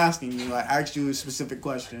not what I'm asking you. I asked you a specific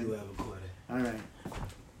question. I do have a quarter. All right.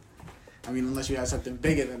 I mean, unless you have something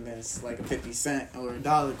bigger than this, like a 50 cent or a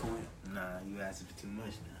 $1 coin. Nah, you asking for too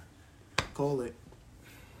much now. Call it.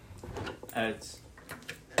 Heads.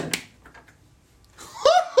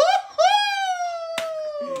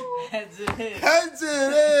 Heads it is. Heads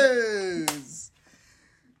it is.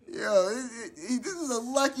 Yo, this is a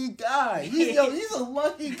lucky guy. He's a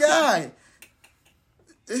lucky guy.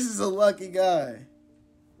 This is a lucky guy.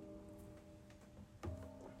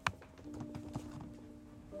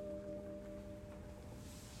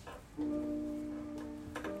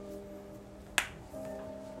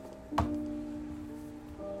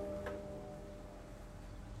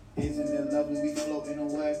 Isn't it lovely we floating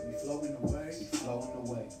away? We floating away. We floating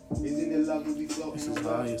away. Isn't it lovely we floating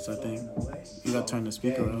away? This is Elias, I think. You gotta turn the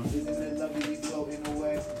speaker on. Isn't it lovely we floating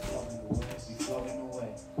away? We floating away. We floating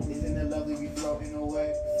away. Isn't it lovely we floating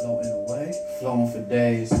away? Floating away. Floating for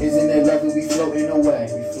days. Isn't it lovely we floating away?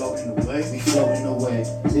 We floating away. We floating away.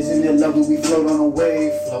 Isn't it lovely we float on a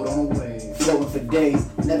wave? Float on a wave. Floating for days.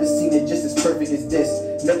 Never seen it just as perfect as this.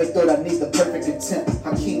 Never thought I'd need the perfect attempt.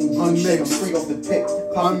 Hakeem G shake, I'm free off the pick.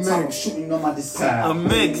 Popping time, I'm shooting on my descent. I'm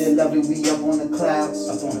mixed. Isn't it lovely we up on the clouds?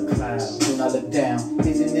 Up on the clouds. Do not look down.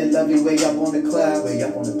 Isn't it lovely way up on the clouds? Way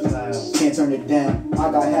up on the clouds. Can't turn it down.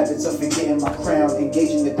 I got habits of forgetting my crown.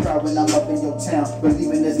 Engaging the crowd when I'm up in your town.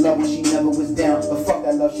 Believing this love when she never was down. But fuck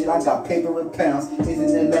that love shit, I got paper and pounds.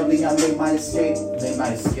 Isn't it lovely I made my escape? Made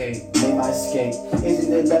my escape. Made my escape.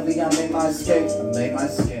 Isn't it lovely I made my escape? I made my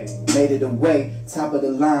escape. Made it away, top of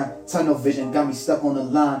the line. Tunnel vision got me stuck on the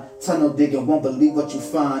line. Tunnel digging, won't believe what you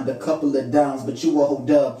find. A couple of downs, but you a hold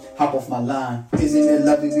up. Hop off my line. Isn't it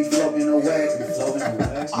lovely we floating away? We floating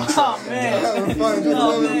away. Oh man. Floating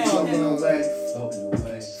away. Floating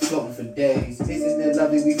away. Floating for days. Isn't it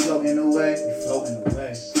lovely we floating away? We floating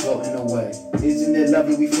away. Floating away. Isn't it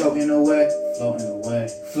lovely we floating away? Floating away.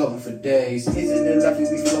 Floating for days. Isn't it lovely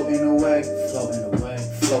we floating away? Floating away.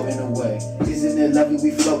 Floating away. Isn't it lovely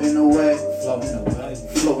we floating away? Floating away.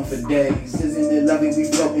 Floating for days. Isn't it lovely we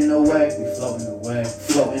floating away? We floating away.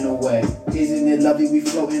 Floating away. Isn't it lovely we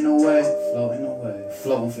floating away? Floating away.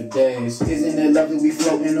 Floating for days. Isn't it lovely we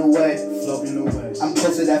floating away? Floating away. I'm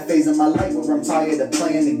close to that phase in my life where I'm tired of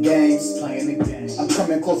playing the games. Playing the games. I'm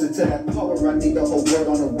coming closer to that power. I need the whole world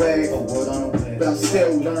on the way. A word on the way. But I'm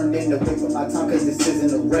still learning to wait for my time, cause this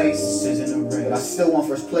isn't a race. This isn't a race. But I still want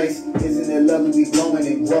first place. Isn't it lovely we growing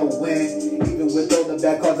and growing? Even with all the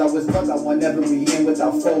bad cards I was dealt, I want every end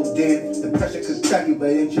without folding. The pressure could crack you, but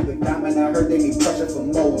ain't you a diamond? I heard they need pressure for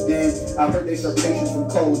molding. I heard they serve patience from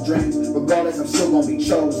cold drinks. Regardless, I'm still gonna be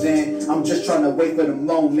chosen. I'm just trying to wait for the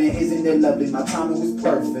moment. Isn't it lovely? My timing was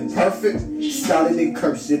perfect. Perfect? Solid and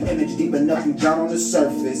cursive. Image deep enough, you drown on the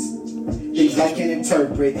surface. Things I can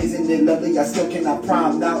interpret. Isn't it lovely? I still cannot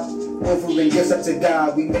prime out. Offering gifts up to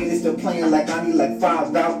God. We made it still playing like I need like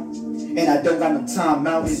 5 out. And I don't got no time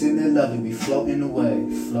out. Isn't it lovely? We floating away,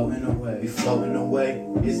 floating away, floating away.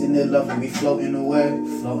 Isn't it lovely? We floating away,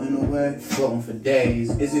 floating away, floating for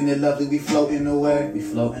days. Isn't it lovely? We floating away, we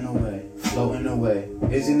floating away, floating away.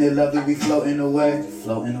 Isn't it lovely? We floating away,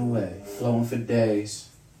 floating for days.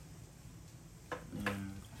 I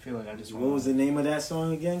feel like I just. What was the name of that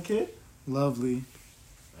song again, kid? Lovely.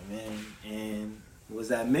 Man, and was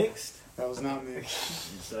that mixed? That was not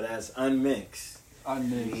mixed. So that's unmixed.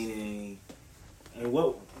 Unmixed. Meaning, and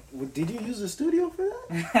what did you use a studio for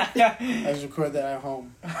that? I just recorded that at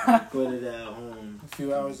home. Recorded that at home a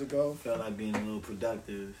few hours ago. Felt like being a little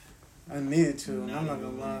productive. I needed to. I'm not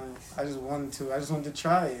gonna lie. I just wanted to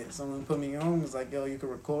try it. Someone put me on. Was like, yo, you can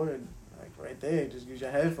record like right there. Just use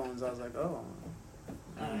your headphones. I was like, oh,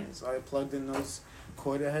 alright. So I plugged in those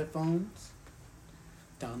quarter headphones.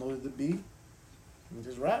 Downloaded the beat. And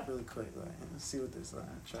just rap really quick, like, let's see what this.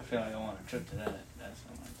 I feel like I want a trip to that. That's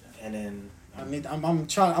something like that. And then I'm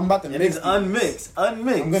trying. I'm about to mix. It's unmixed. I'm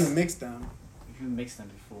gonna mix them. If you mix them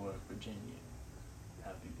before Virginia,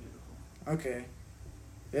 that'd be beautiful. Okay.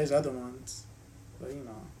 There's other ones, but you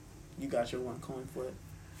know, you got your one coin flip.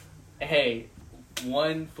 Hey,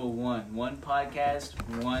 1 for 1. One podcast,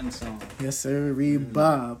 one song. Yes, sir.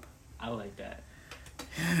 Bob. I like that.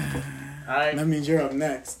 All right. That means you're up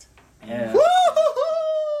next. Yeah.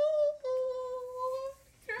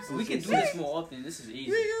 We can do this more often. This is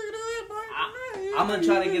easy. I'm gonna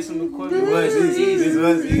try to get some equipment. This was easy.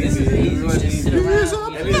 Just sit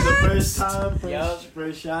around. Maybe it's the first time,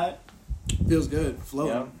 first shot. Feels good.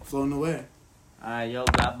 Floating away. All right, yo,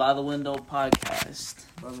 got By the Window podcast.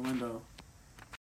 By the Window.